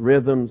 melodies,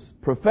 rhythms,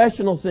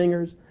 professional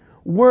singers,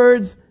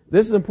 words,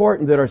 this is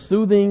important, that are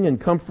soothing and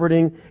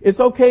comforting. It's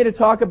okay to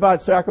talk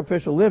about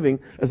sacrificial living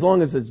as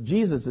long as it's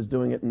Jesus is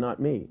doing it and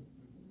not me.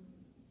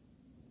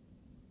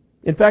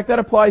 In fact, that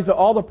applies to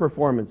all the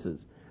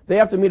performances. They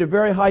have to meet a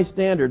very high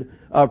standard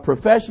of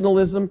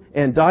professionalism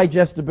and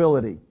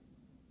digestibility,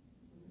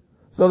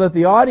 so that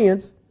the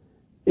audience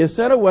is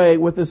sent away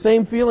with the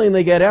same feeling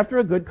they get after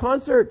a good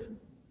concert.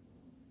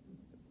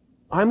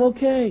 I'm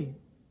okay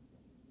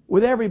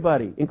with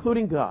everybody,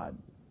 including God.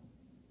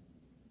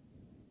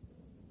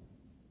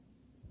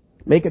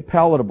 Make it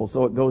palatable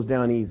so it goes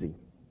down easy.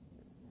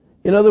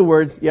 In other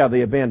words,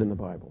 they abandon the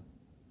Bible.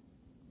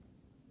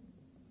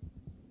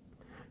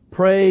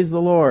 Praise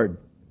the Lord.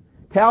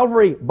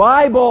 Calvary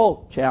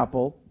Bible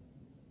Chapel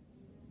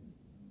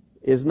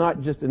is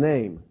not just a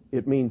name.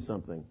 It means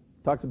something.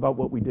 It talks about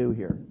what we do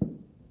here.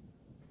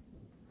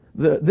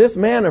 This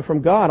manna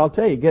from God, I'll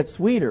tell you, gets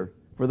sweeter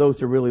for those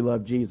who really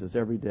love Jesus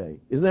every day.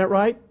 Isn't that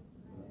right?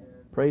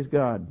 Praise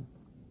God.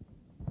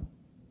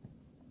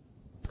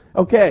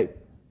 Okay.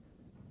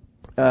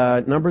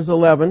 Numbers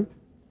 11,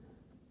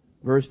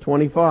 verse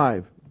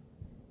 25.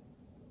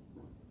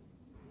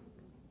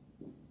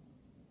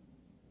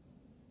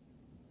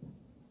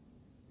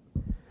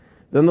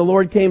 Then the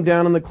Lord came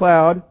down in the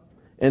cloud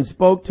and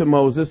spoke to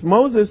Moses.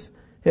 Moses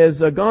has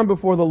gone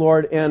before the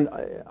Lord, and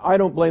I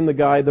don't blame the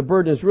guy. The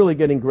burden is really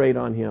getting great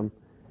on him.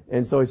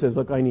 And so he says,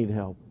 look, I need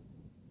help.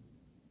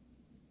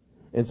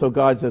 And so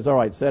God says, all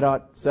right, set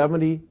out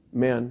 70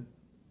 men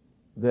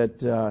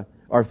that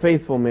are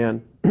faithful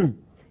men,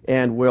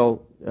 and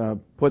will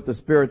put the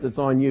Spirit that's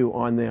on you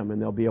on them,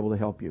 and they'll be able to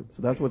help you.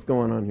 So that's what's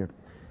going on here.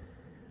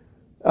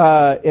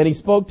 And he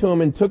spoke to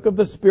him and took of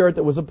the Spirit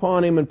that was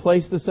upon him and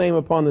placed the same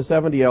upon the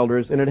 70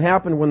 elders. And it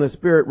happened when the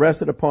Spirit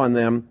rested upon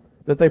them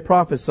that they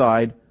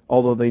prophesied,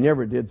 although they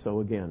never did so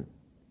again.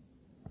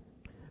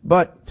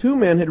 But 2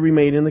 men had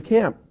remained in the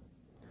camp.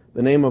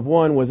 The name of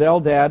one was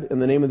Eldad,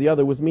 and the name of the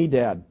other was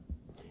Medad.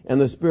 And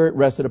the Spirit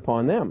rested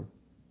upon them.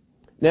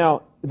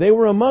 Now, they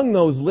were among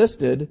those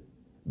listed,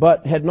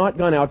 but had not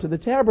gone out to the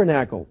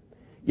tabernacle.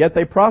 Yet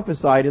they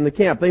prophesied in the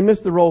camp. They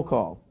missed the roll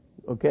call.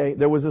 Okay?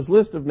 There was this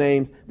list of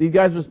names. These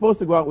guys were supposed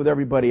to go out with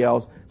everybody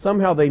else.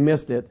 Somehow they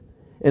missed it.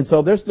 And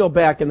so they're still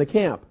back in the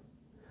camp.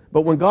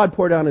 But when God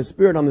poured down His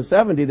Spirit on the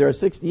 70, there are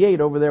 68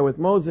 over there with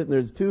Moses, and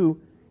there's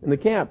 2 in the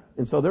camp.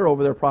 And so they're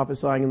over there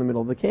prophesying in the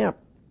middle of the camp.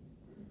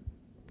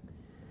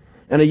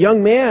 And a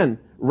young man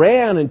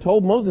ran and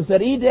told Moses,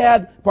 said,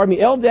 Eldad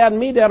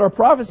and Medad are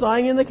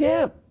prophesying in the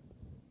camp.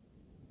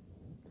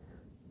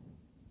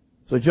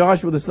 So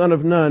Joshua the son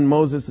of Nun,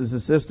 Moses'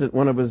 assistant,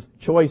 one of his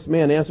choice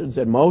men, answered and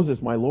said,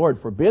 Moses, my Lord,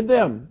 forbid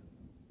them.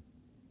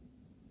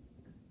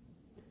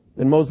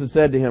 Then Moses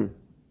said to him,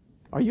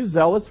 are you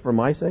zealous for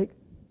my sake?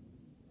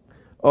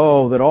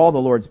 Oh, that all the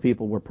Lord's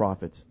people were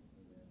prophets,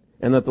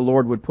 and that the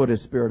Lord would put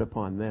His Spirit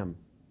upon them.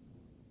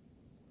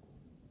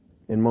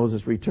 And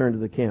Moses returned to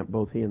the camp,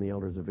 both he and the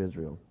elders of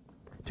Israel.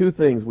 2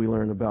 things we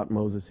learn about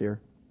Moses here.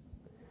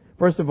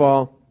 First of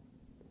all,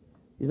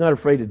 he's not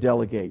afraid to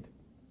delegate.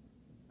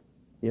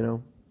 You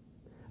know,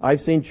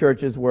 I've seen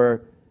churches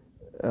where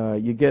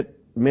you get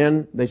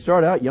men, they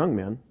start out young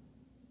men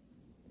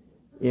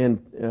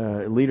in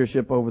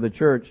leadership over the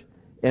church,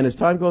 and as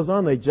time goes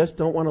on, they just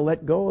don't want to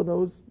let go of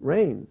those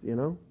reins, you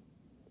know.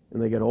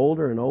 And they get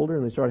older and older,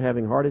 and they start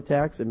having heart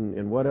attacks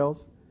and what else?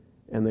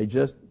 And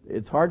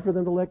it's hard for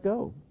them to let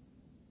go.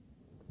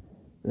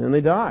 And then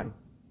they die.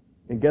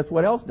 And guess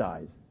what else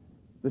dies?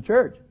 The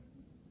church.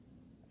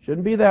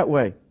 Shouldn't be that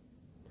way.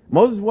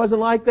 Moses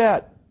wasn't like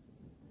that.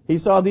 He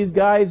saw these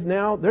guys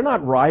now, they're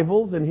not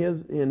rivals in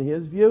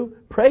his view.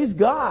 Praise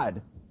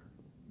God.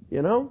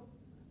 You know?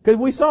 Because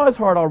we saw his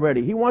heart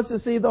already. He wants to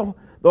see the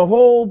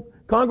whole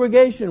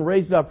congregation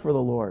raised up for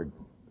the Lord.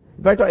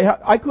 In fact,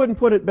 I couldn't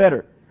put it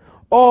better.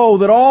 Oh,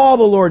 that all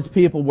the Lord's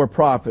people were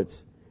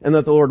prophets, and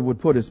that the Lord would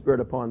put His Spirit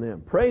upon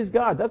them. Praise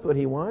God. That's what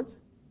He wants.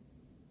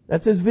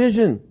 That's His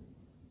vision.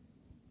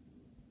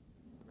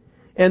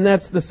 And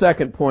that's the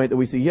second point that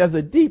we see. He has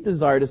a deep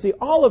desire to see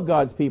all of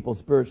God's people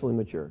spiritually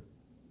mature.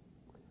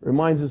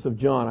 Reminds us of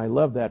John. I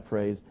love that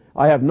phrase.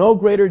 I have no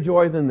greater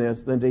joy than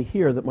this, than to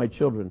hear that my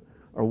children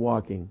are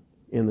walking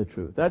in the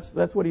truth.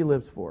 That's what he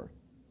lives for.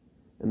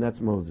 And that's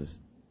Moses.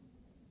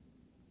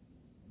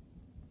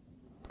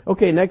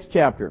 Okay, next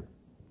chapter.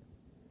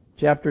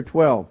 Chapter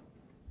 12.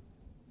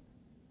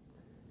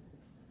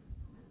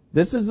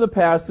 This is the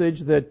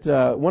passage that,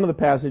 one of the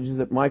passages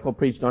that Michael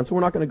preached on, so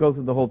we're not going to go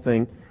through the whole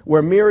thing,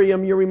 where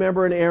Miriam, you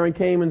remember, and Aaron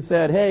came and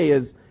said, hey,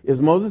 is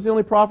Moses the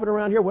only prophet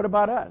around here? What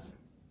about us?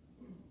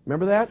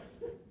 Remember that?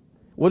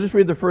 We'll just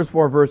read the first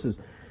 4 verses.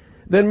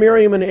 Then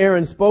Miriam and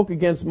Aaron spoke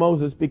against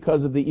Moses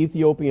because of the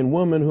Ethiopian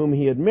woman whom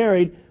he had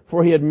married,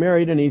 for he had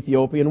married an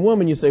Ethiopian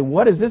woman. You say,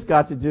 what has this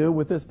got to do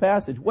with this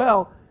passage?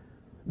 Well,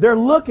 they're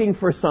looking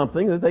for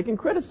something that they can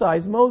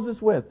criticize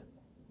Moses with.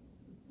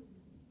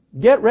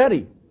 Get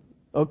ready.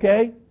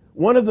 Okay?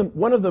 One of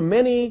the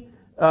many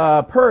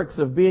perks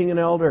of being an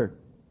elder.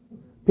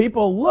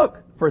 People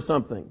look for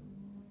something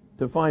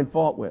to find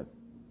fault with.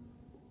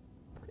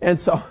 And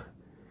so,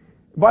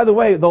 by the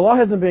way, the law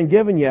hasn't been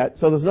given yet,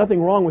 so there's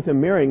nothing wrong with him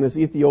marrying this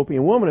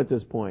Ethiopian woman at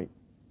this point.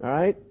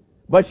 Alright?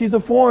 But she's a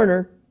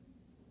foreigner.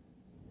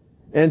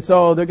 And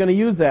so they're going to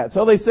use that.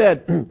 So they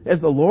said,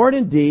 has the Lord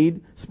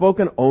indeed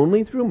spoken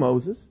only through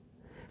Moses?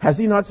 Has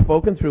He not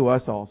spoken through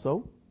us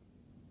also?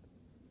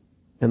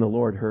 And the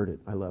Lord heard it.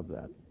 I love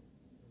that.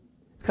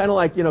 It's kind of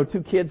like,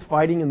 two kids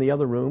fighting in the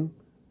other room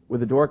with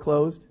the door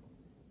closed,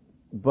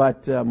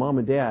 but mom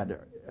and dad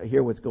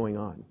hear what's going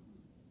on.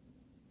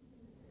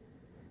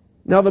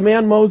 Now the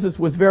man Moses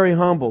was very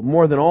humble,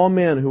 more than all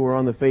men who were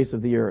on the face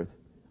of the earth.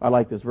 I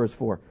like this, verse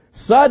 4.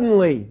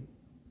 Suddenly,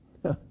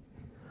 the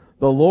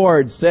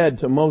Lord said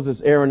to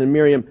Moses, Aaron, and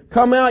Miriam,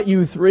 "Come out,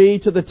 you three,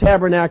 to the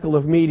tabernacle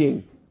of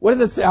meeting." What does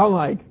it sound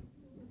like?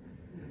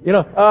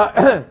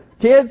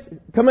 Kids,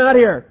 come out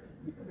here.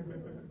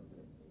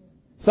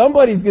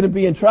 Somebody's going to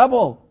be in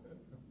trouble.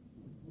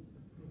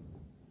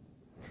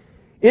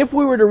 If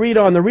we were to read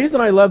on, the reason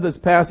I love this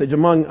passage,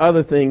 among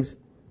other things,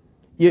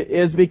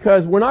 is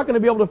because we're not going to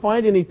be able to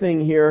find anything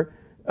here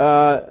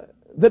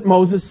that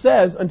Moses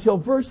says until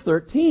verse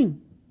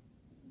 13.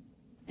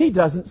 He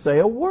doesn't say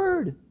a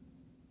word.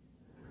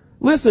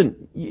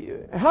 Listen,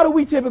 how do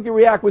we typically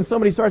react when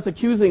somebody starts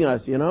accusing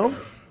us, You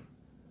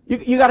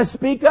got to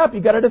speak up. You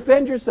got to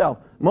defend yourself.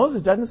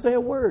 Moses doesn't say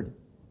a word.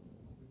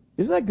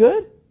 Isn't that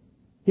good?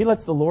 He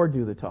lets the Lord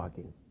do the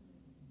talking.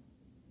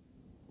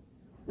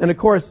 And of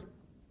course,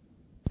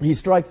 he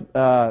strikes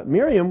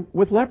Miriam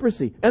with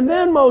leprosy. And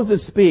then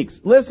Moses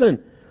speaks.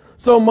 Listen.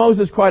 So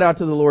Moses cried out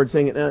to the Lord,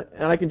 saying, and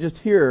I can just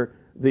hear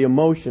the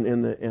emotion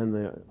and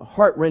the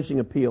heart-wrenching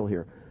appeal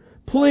here.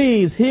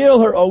 "Please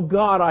heal her, O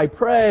God, I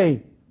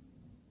pray."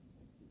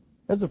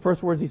 That's the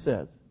first words he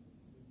says.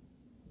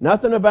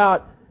 Nothing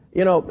about,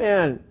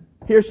 man,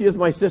 here she is,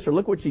 my sister.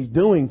 Look what she's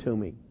doing to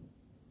me.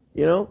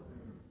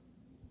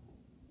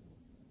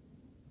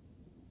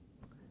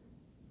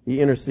 He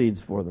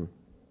intercedes for them.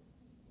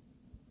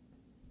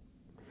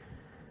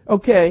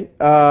 Okay,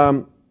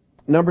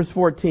 Numbers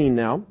 14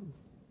 now.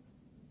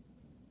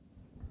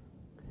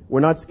 We're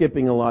not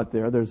skipping a lot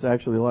there. There's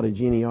actually a lot of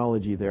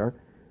genealogy there.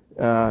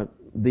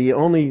 The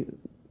only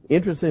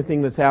interesting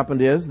thing that's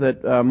happened is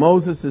that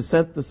Moses has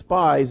sent the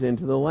spies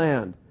into the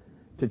land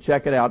to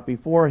check it out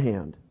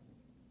beforehand.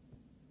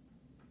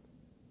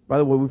 By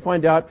the way, we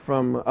find out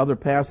from other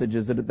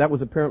passages that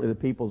was apparently the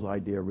people's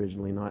idea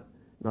originally, not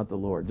the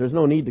Lord. There's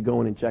no need to go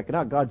in and check it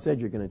out. God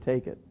said you're going to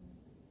take it.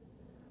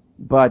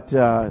 But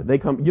they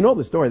come,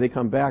 the story, they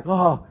come back,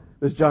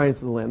 there's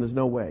giants in the land, there's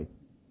no way.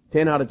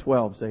 10 out of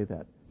 12 say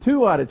that.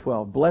 2 out of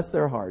 12, bless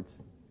their hearts.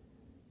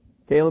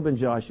 Caleb and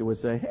Joshua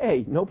say,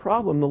 hey, no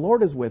problem, the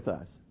Lord is with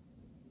us.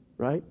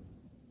 Right?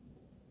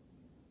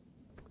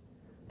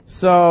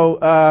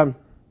 So,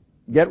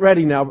 get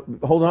ready now.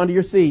 Hold on to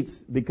your seats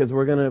because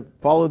we're going to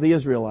follow the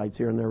Israelites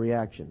here in their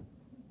reaction.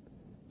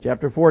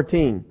 Chapter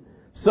 14.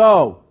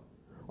 So,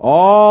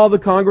 all the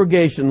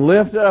congregation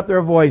lifted up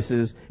their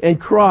voices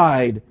and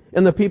cried,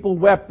 and the people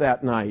wept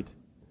that night.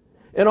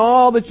 And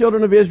all the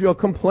children of Israel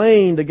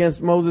complained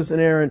against Moses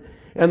and Aaron,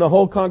 and the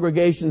whole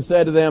congregation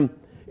said to them,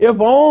 "If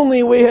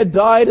only we had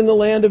died in the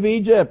land of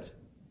Egypt."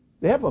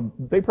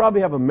 They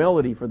probably have a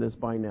melody for this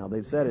by now.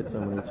 They've said it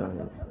so many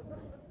times.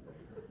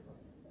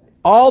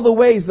 All the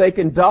ways they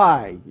can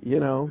die,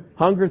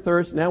 hunger,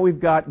 thirst. Now we've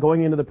got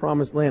going into the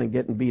promised land and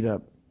getting beat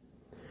up.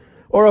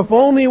 "Or if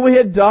only we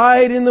had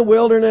died in the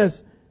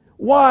wilderness.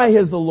 Why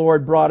has the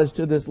Lord brought us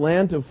to this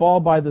land to fall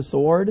by the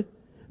sword,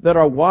 that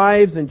our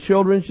wives and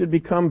children should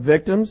become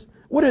victims?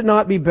 Would it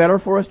not be better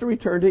for us to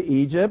return to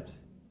Egypt?"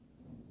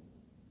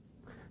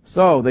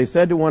 So they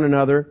said to one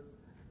another,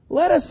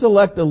 "Let us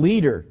select a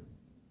leader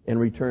and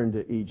return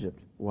to Egypt."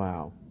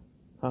 Wow.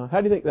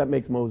 How do you think that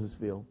makes Moses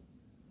feel?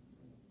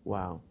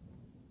 Wow.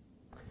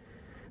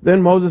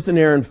 Then Moses and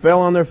Aaron fell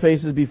on their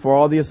faces before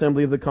all the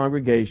assembly of the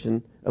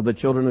congregation of the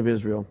children of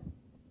Israel.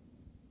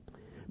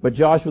 But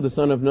Joshua the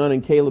son of Nun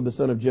and Caleb the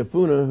son of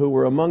Jephunneh, who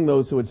were among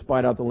those who had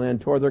spied out the land,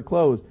 tore their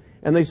clothes.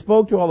 And they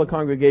spoke to all the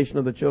congregation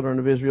of the children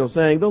of Israel,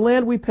 saying, "The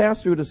land we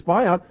passed through to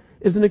spy out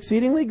is an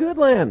exceedingly good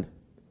land.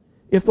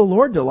 If the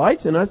Lord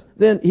delights in us,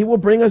 then He will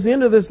bring us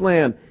into this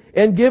land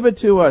and give it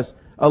to us,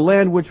 a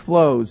land which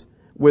flows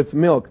with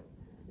milk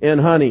and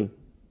honey.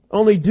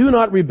 Only do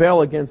not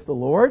rebel against the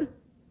Lord,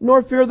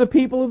 nor fear the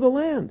people of the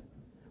land,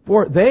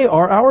 for they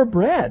are our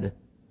bread.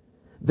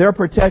 Their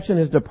protection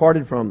has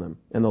departed from them,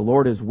 and the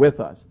Lord is with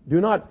us. Do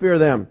not fear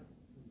them."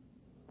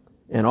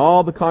 And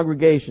all the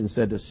congregation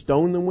said to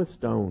stone them with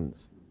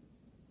stones.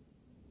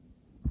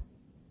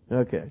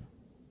 Okay.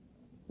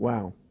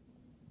 Wow.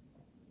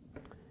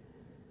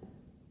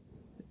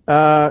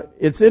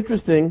 It's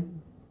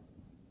interesting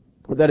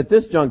that at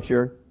this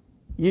juncture,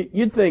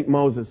 you'd think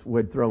Moses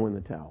would throw in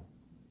the towel.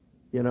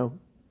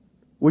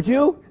 Would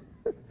you?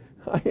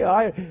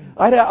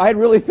 I'd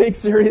really think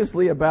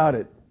seriously about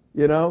it.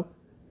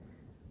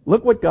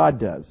 Look what God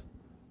does.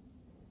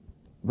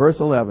 Verse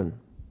 11.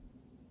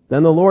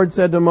 Then the Lord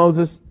said to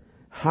Moses,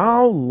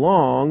 "How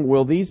long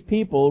will these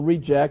people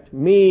reject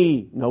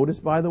me?" Notice,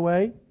 by the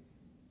way,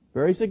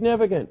 very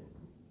significant.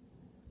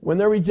 When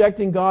they're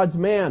rejecting God's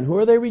man, who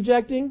are they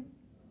rejecting?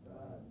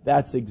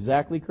 That's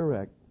exactly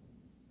correct.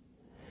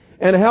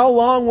 "And how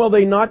long will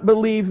they not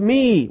believe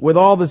me with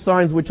all the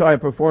signs which I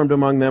have performed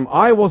among them?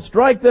 I will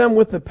strike them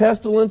with the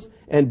pestilence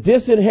and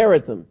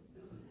disinherit them.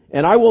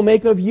 And I will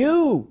make of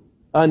you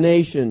a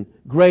nation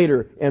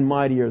greater and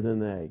mightier than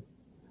they."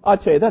 I'll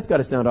tell you, that's got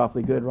to sound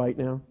awfully good right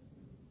now.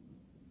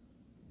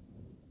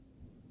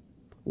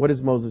 What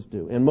does Moses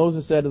do? And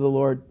Moses said to the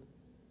Lord,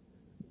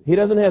 he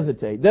doesn't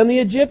hesitate, then the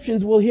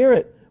Egyptians will hear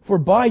it, for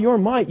by your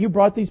might you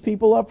brought these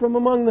people up from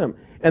among them,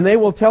 and they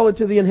will tell it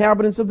to the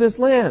inhabitants of this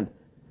land.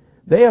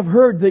 They have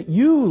heard that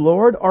you,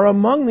 Lord, are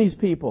among these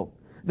people,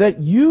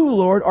 that you,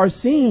 Lord, are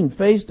seen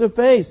face to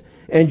face,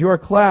 and your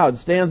cloud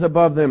stands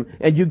above them,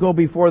 and you go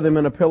before them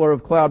in a pillar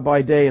of cloud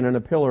by day and in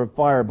a pillar of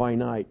fire by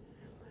night.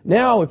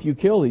 Now, if you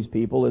kill these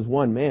people as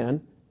one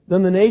man,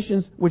 then the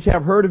nations which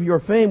have heard of your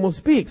fame will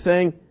speak,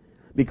 saying,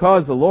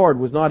 because the Lord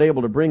was not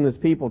able to bring this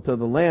people to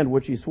the land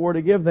which he swore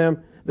to give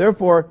them,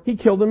 therefore he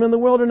killed them in the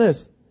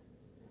wilderness.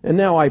 And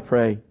now I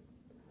pray,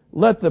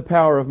 let the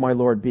power of my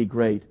Lord be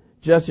great,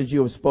 just as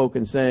you have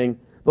spoken, saying,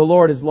 the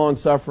Lord is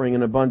long-suffering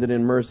and abundant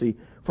in mercy,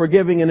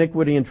 forgiving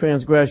iniquity and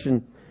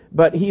transgression,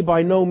 but he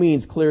by no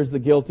means clears the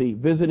guilty,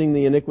 visiting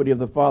the iniquity of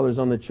the fathers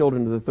on the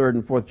children to the third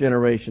and fourth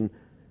generation.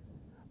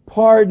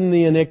 Pardon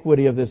the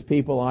iniquity of this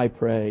people, I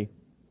pray,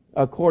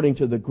 according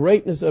to the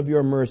greatness of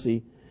your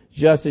mercy,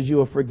 just as you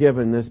have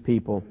forgiven this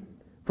people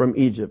from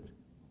Egypt,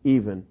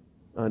 even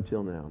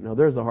until now. Now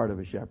there's the heart of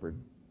a shepherd.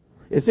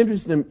 It's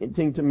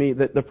interesting to me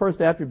that the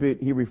first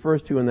attribute he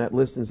refers to in that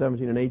list in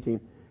 17 and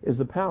 18 is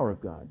the power of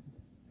God.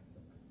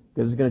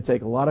 Because it's going to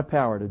take a lot of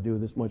power to do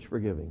this much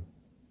forgiving.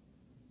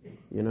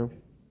 You know?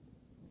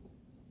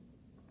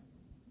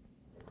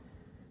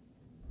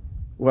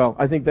 Well,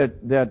 I think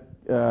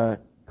that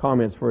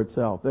comments for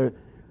itself.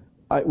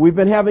 We've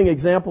been having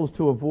examples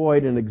to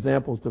avoid and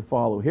examples to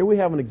follow. Here we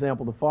have an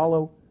example to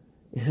follow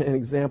and an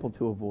example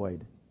to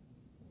avoid.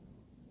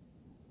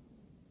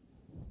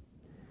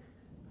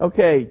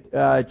 Okay,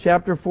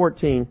 chapter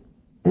 14,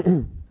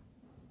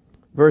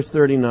 verse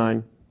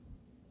 39.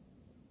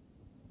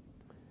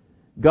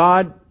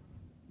 God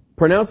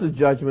pronounces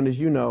judgment, as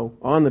you know,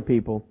 on the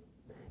people.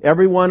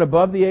 Everyone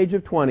above the age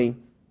of 20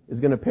 is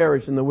going to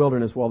perish in the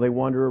wilderness while they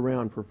wander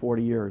around for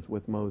 40 years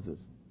with Moses.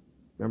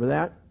 Remember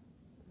that?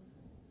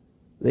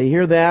 They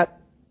hear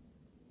that,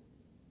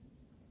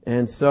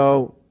 and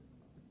so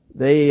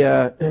they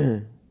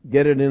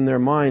get it in their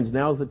minds.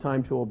 Now's the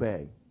time to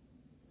obey.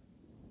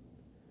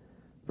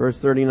 Verse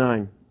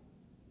 39.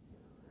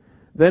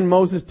 Then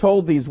Moses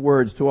told these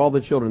words to all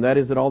the children, that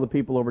is, that all the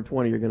people over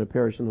 20 are going to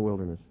perish in the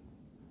wilderness.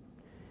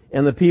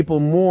 And the people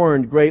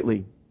mourned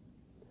greatly.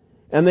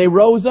 And they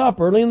rose up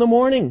early in the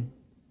morning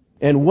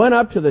and went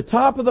up to the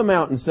top of the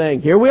mountain,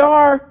 saying, here we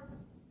are,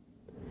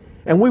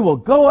 and we will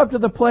go up to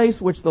the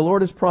place which the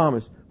Lord has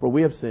promised, for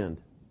we have sinned.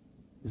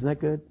 Isn't that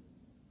good?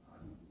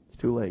 It's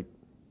too late.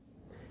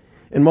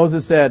 And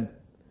Moses said,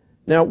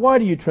 now why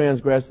do you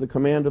transgress the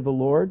command of the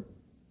Lord?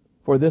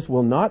 For this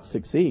will not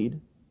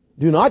succeed.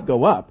 Do not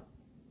go up,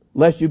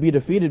 lest you be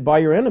defeated by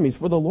your enemies,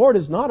 for the Lord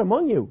is not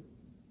among you.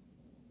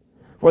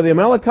 For the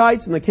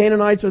Amalekites and the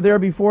Canaanites are there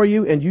before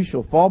you, and you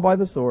shall fall by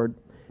the sword,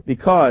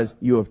 because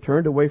you have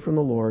turned away from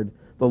the Lord.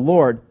 The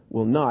Lord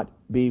will not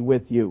be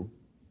with you.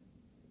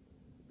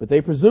 But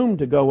they presumed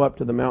to go up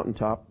to the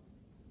mountaintop.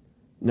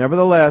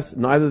 Nevertheless,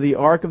 neither the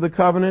ark of the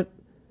covenant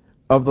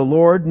of the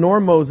Lord nor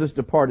Moses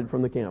departed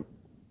from the camp.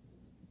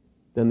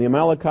 Then the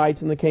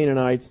Amalekites and the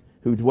Canaanites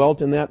who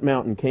dwelt in that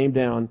mountain came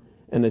down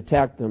and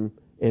attacked them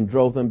and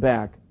drove them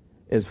back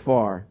as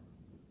far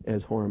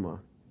as Hormah.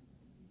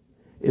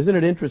 Isn't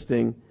it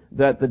interesting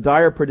that the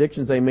dire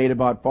predictions they made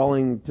about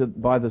falling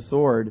by the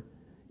sword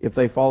if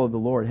they followed the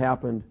Lord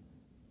happened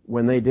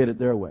when they did it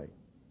their way?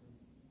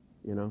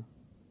 You know?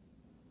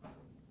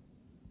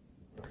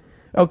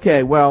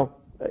 Okay, well,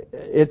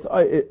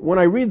 when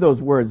I read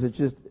those words,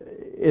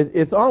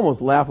 it's almost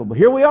laughable.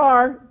 Here we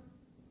are,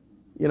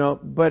 you know,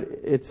 but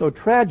it's so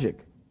tragic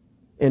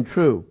and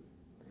true.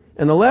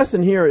 And the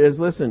lesson here is,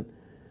 listen,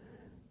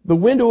 the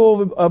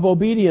window of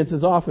obedience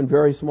is often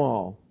very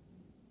small.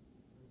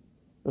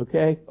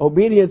 Okay?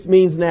 Obedience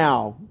means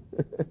now.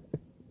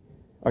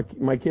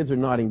 My kids are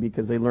nodding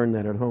because they learned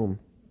that at home.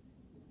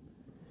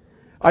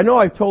 I know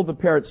I've told the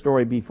parrot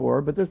story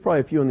before, but there's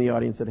probably a few in the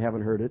audience that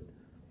haven't heard it.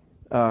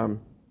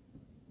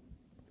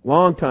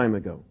 Long time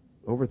ago,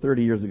 over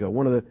 30 years ago,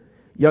 one of the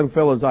young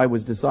fellows I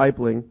was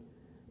discipling,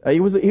 he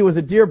was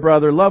a dear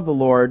brother, loved the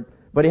Lord,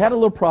 but he had a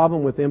little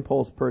problem with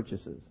impulse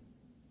purchases.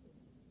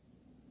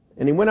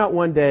 And he went out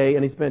one day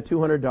and he spent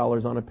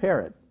 $200 on a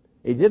parrot.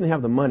 He didn't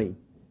have the money,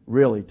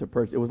 really, to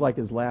purchase. It was like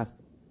his last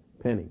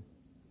penny.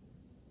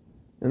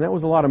 And that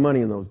was a lot of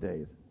money in those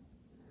days.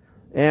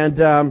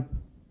 And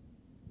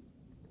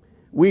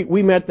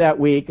we met that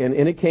week, and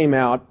it came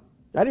out.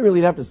 I didn't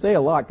really have to say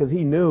a lot because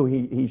he knew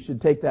he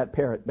should take that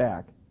parrot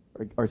back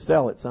or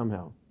sell it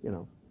somehow, you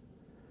know.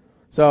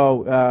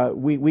 So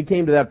we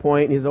came to that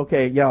point, and he said,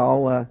 okay, yeah,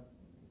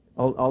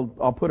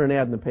 I'll put an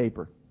ad in the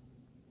paper.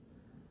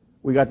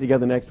 We got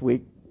together next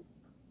week.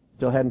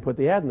 Still hadn't put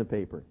the ad in the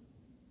paper.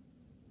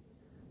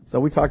 So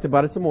we talked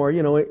about it some more,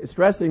 you know,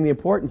 stressing the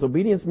importance.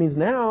 Obedience means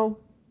now.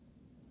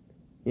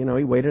 You know,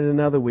 he waited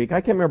another week.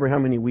 I can't remember how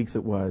many weeks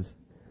it was.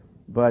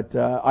 But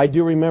I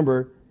do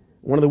remember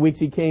one of the weeks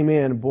he came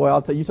in, boy,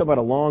 I'll tell you, talk about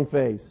a long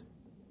face.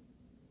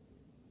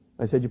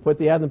 I said, you put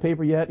the ad in the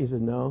paper yet? He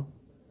said, no.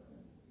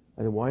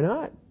 I said, why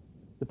not?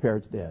 The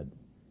parrot's dead.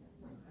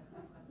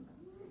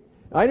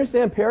 I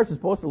understand parrots are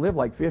supposed to live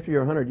like 50 or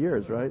 100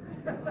 years, right?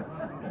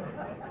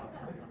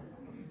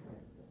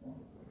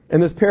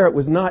 And this parrot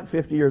was not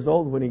 50 years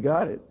old when he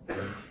got it.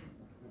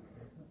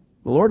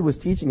 The Lord was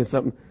teaching us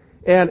something.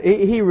 And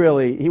he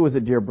was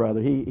a dear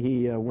brother.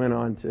 He went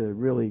on to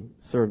really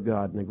serve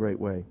God in a great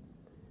way.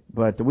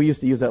 But we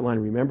used to use that line,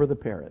 remember the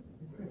parrot.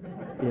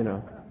 You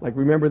know, like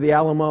remember the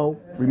Alamo,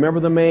 remember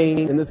the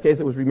Maine. In this case,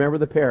 it was remember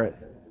the parrot.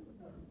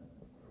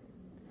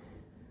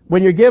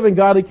 When you're given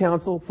godly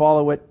counsel,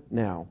 follow it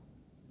now.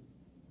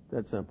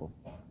 That's simple.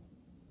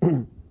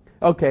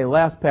 Okay,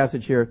 last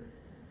passage here.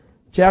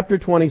 Chapter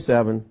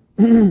 27.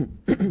 We're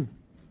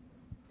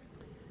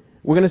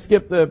going to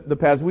skip the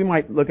passage. We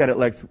might look at it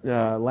like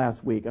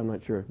last week. I'm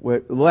not sure.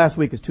 Last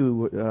week is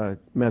 2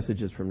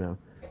 messages from now.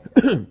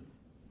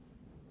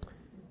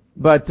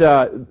 But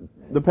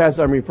the passage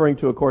I'm referring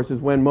to, of course, is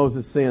when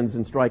Moses sins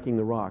in striking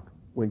the rock,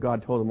 when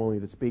God told him only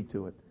to speak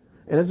to it.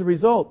 And as a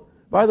result,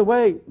 by the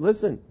way,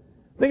 listen,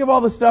 think of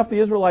all the stuff the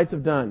Israelites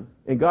have done,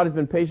 and God has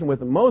been patient with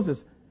them.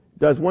 Moses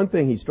does one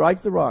thing. He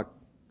strikes the rock,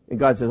 and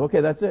God says,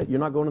 okay, that's it. You're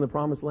not going to the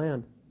promised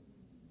land.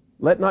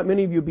 Let not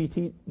many of you be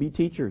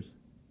teachers,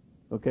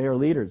 okay, or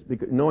leaders,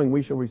 because knowing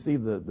we shall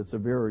receive the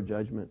severer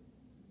judgment,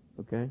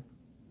 okay?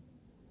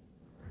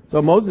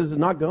 So Moses is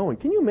not going.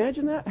 Can you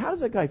imagine that? How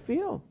does that guy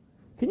feel?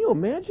 Can you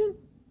imagine?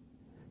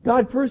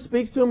 God first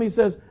speaks to him. He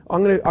says,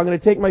 I'm going to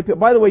take my people.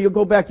 By the way, you'll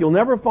go back. You'll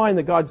never find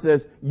that God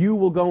says, you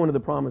will go into the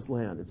promised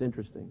land. It's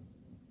interesting.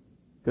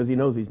 Because he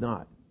knows he's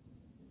not.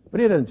 But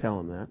he doesn't tell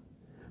him that.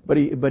 But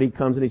he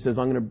comes and he says,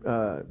 I'm going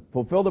to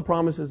fulfill the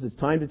promises. It's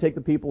time to take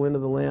the people into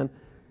the land.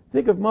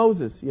 Think of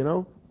Moses,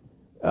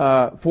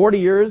 40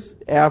 years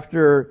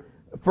after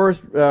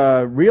first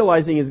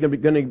realizing he's going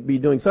to be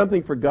doing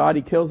something for God,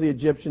 he kills the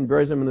Egyptian,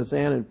 buries him in the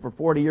sand, and for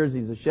 40 years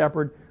he's a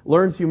shepherd,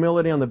 learns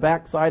humility on the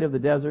backside of the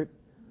desert,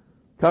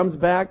 comes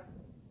back,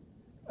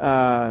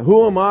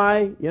 who am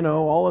I,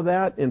 all of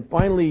that, and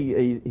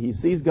finally he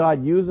sees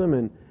God use him,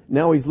 and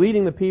now he's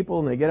leading the people,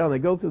 and they get out and they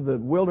go through the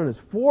wilderness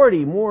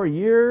 40 more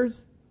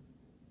years,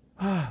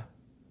 80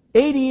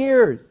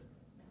 years,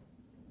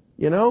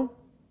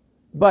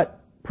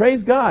 but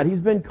praise God, he's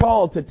been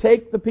called to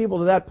take the people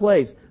to that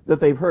place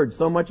that they've heard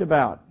so much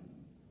about.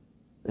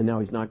 And now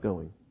he's not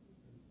going.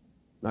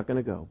 Not going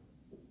to go.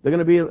 There are going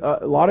to be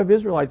a lot of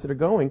Israelites that are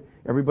going,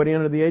 everybody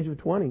under the age of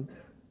 20,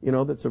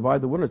 that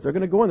survived the wilderness. They're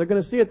going to go in, they're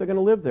going to see it, they're going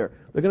to live there.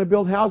 They're going to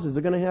build houses,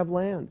 they're going to have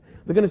land.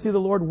 They're going to see the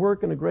Lord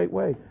work in a great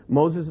way.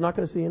 Moses is not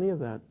going to see any of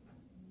that.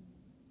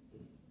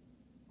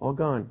 All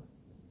gone.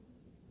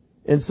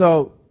 And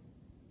so,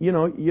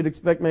 you'd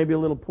expect maybe a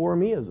little poor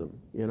meism,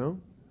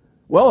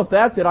 Well, if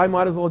that's it, I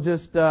might as well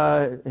just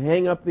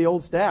hang up the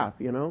old staff,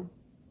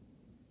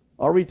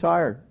 I'll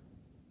retire.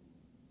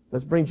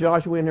 Let's bring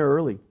Joshua in here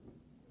early.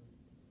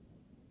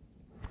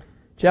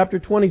 Chapter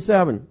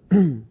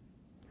 27,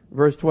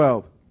 verse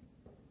 12.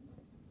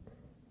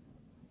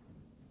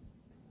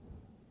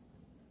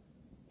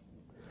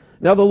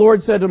 Now the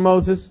Lord said to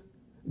Moses,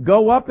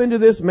 go up into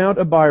this Mount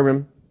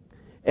Abiram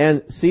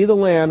and see the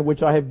land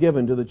which I have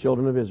given to the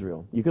children of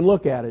Israel. You can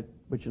look at it,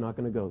 but you're not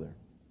going to go there.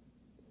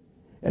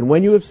 And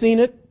when you have seen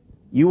it,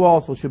 you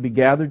also shall be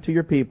gathered to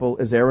your people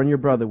as Aaron your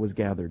brother was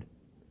gathered.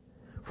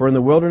 For in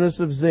the wilderness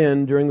of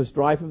Zin, during the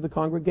strife of the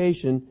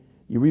congregation,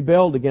 you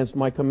rebelled against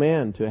my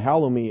command to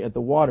hallow me at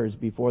the waters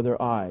before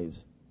their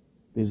eyes.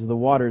 These are the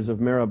waters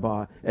of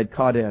Meribah at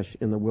Kadesh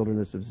in the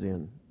wilderness of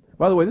Zin.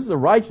 By the way, this is a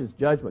righteous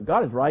judgment.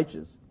 God is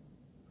righteous.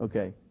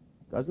 Okay.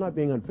 God's not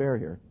being unfair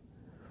here.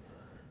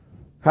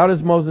 How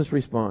does Moses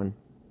respond?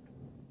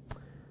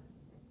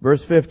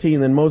 Verse 15,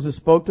 then Moses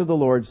spoke to the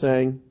Lord,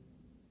 saying,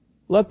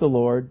 let the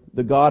Lord,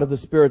 the God of the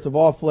spirits of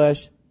all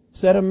flesh,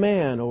 set a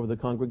man over the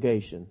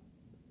congregation,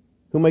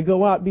 who may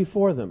go out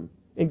before them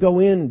and go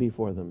in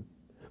before them,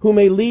 who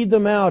may lead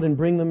them out and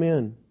bring them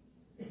in,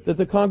 that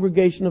the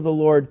congregation of the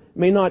Lord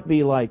may not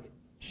be like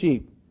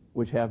sheep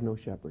which have no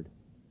shepherd.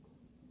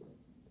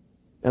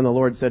 And the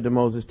Lord said to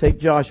Moses, take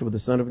Joshua the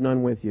son of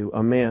Nun with you,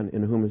 a man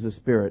in whom is the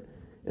Spirit,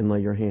 and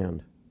lay your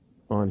hand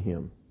on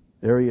him.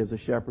 There he is, a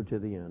shepherd to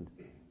the end.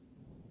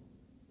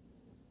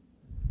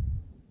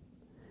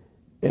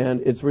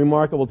 And it's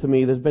remarkable to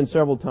me, there's been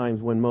several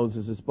times when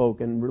Moses has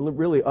spoken,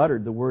 really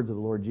uttered the words of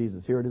the Lord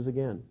Jesus. Here it is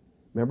again.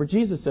 Remember,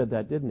 Jesus said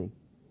that, didn't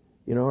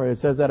he? Or it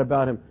says that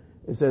about him.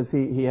 It says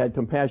he had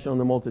compassion on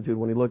the multitude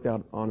when he looked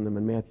out on them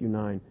in Matthew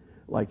 9,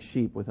 like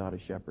sheep without a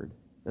shepherd.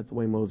 That's the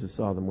way Moses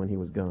saw them when he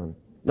was gone.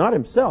 Not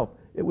himself,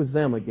 it was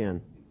them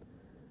again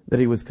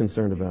that he was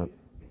concerned about.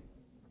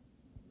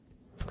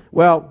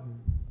 Well,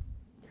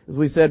 as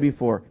we said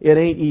before, it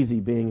ain't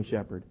easy being a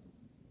shepherd.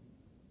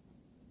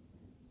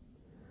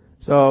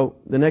 So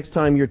the next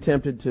time you're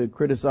tempted to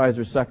criticize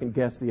or second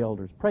guess the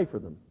elders, pray for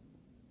them.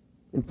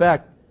 In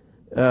fact,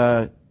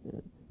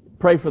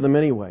 pray for them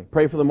anyway.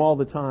 Pray for them all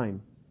the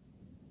time.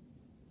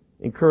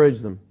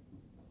 Encourage them.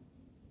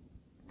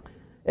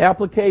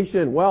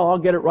 Application. Well, I'll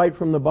get it right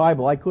from the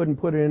Bible. I couldn't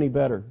put it any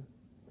better.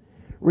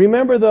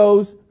 Remember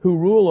those who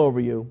rule over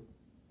you,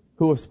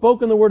 who have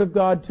spoken the word of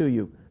God to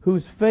you,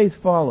 whose faith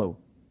follow,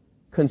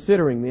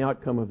 considering the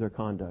outcome of their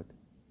conduct.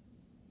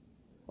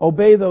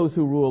 Obey those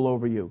who rule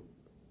over you,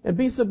 and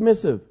be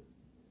submissive,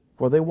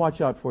 for they watch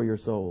out for your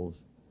souls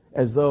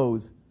as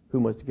those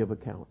who must give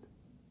account.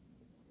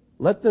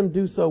 Let them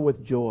do so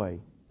with joy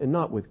and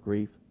not with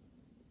grief,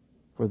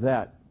 for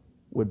that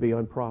would be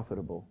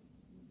unprofitable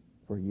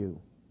for you.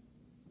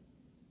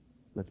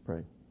 Let's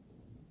pray.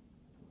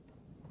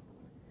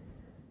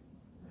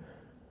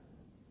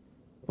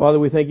 Father,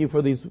 we thank you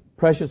for these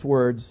precious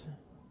words.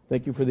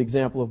 Thank you for the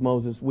example of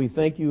Moses. We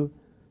thank you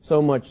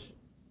so much,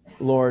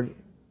 Lord,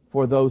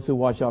 for those who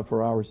watch out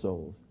for our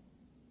souls.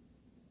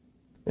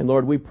 And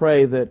Lord, we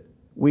pray that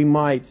we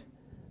might,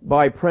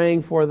 by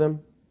praying for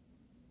them,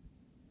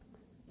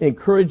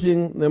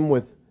 encouraging them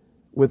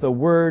with a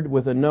word,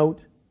 with a note,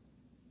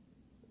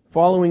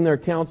 following their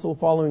counsel,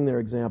 following their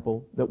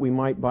example, that we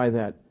might by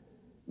that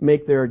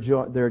make their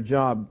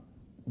job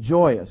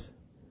joyous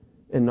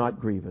and not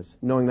grievous,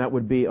 knowing that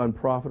would be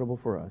unprofitable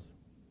for us.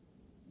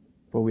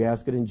 For we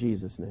ask it in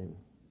Jesus' name.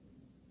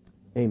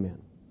 Amen.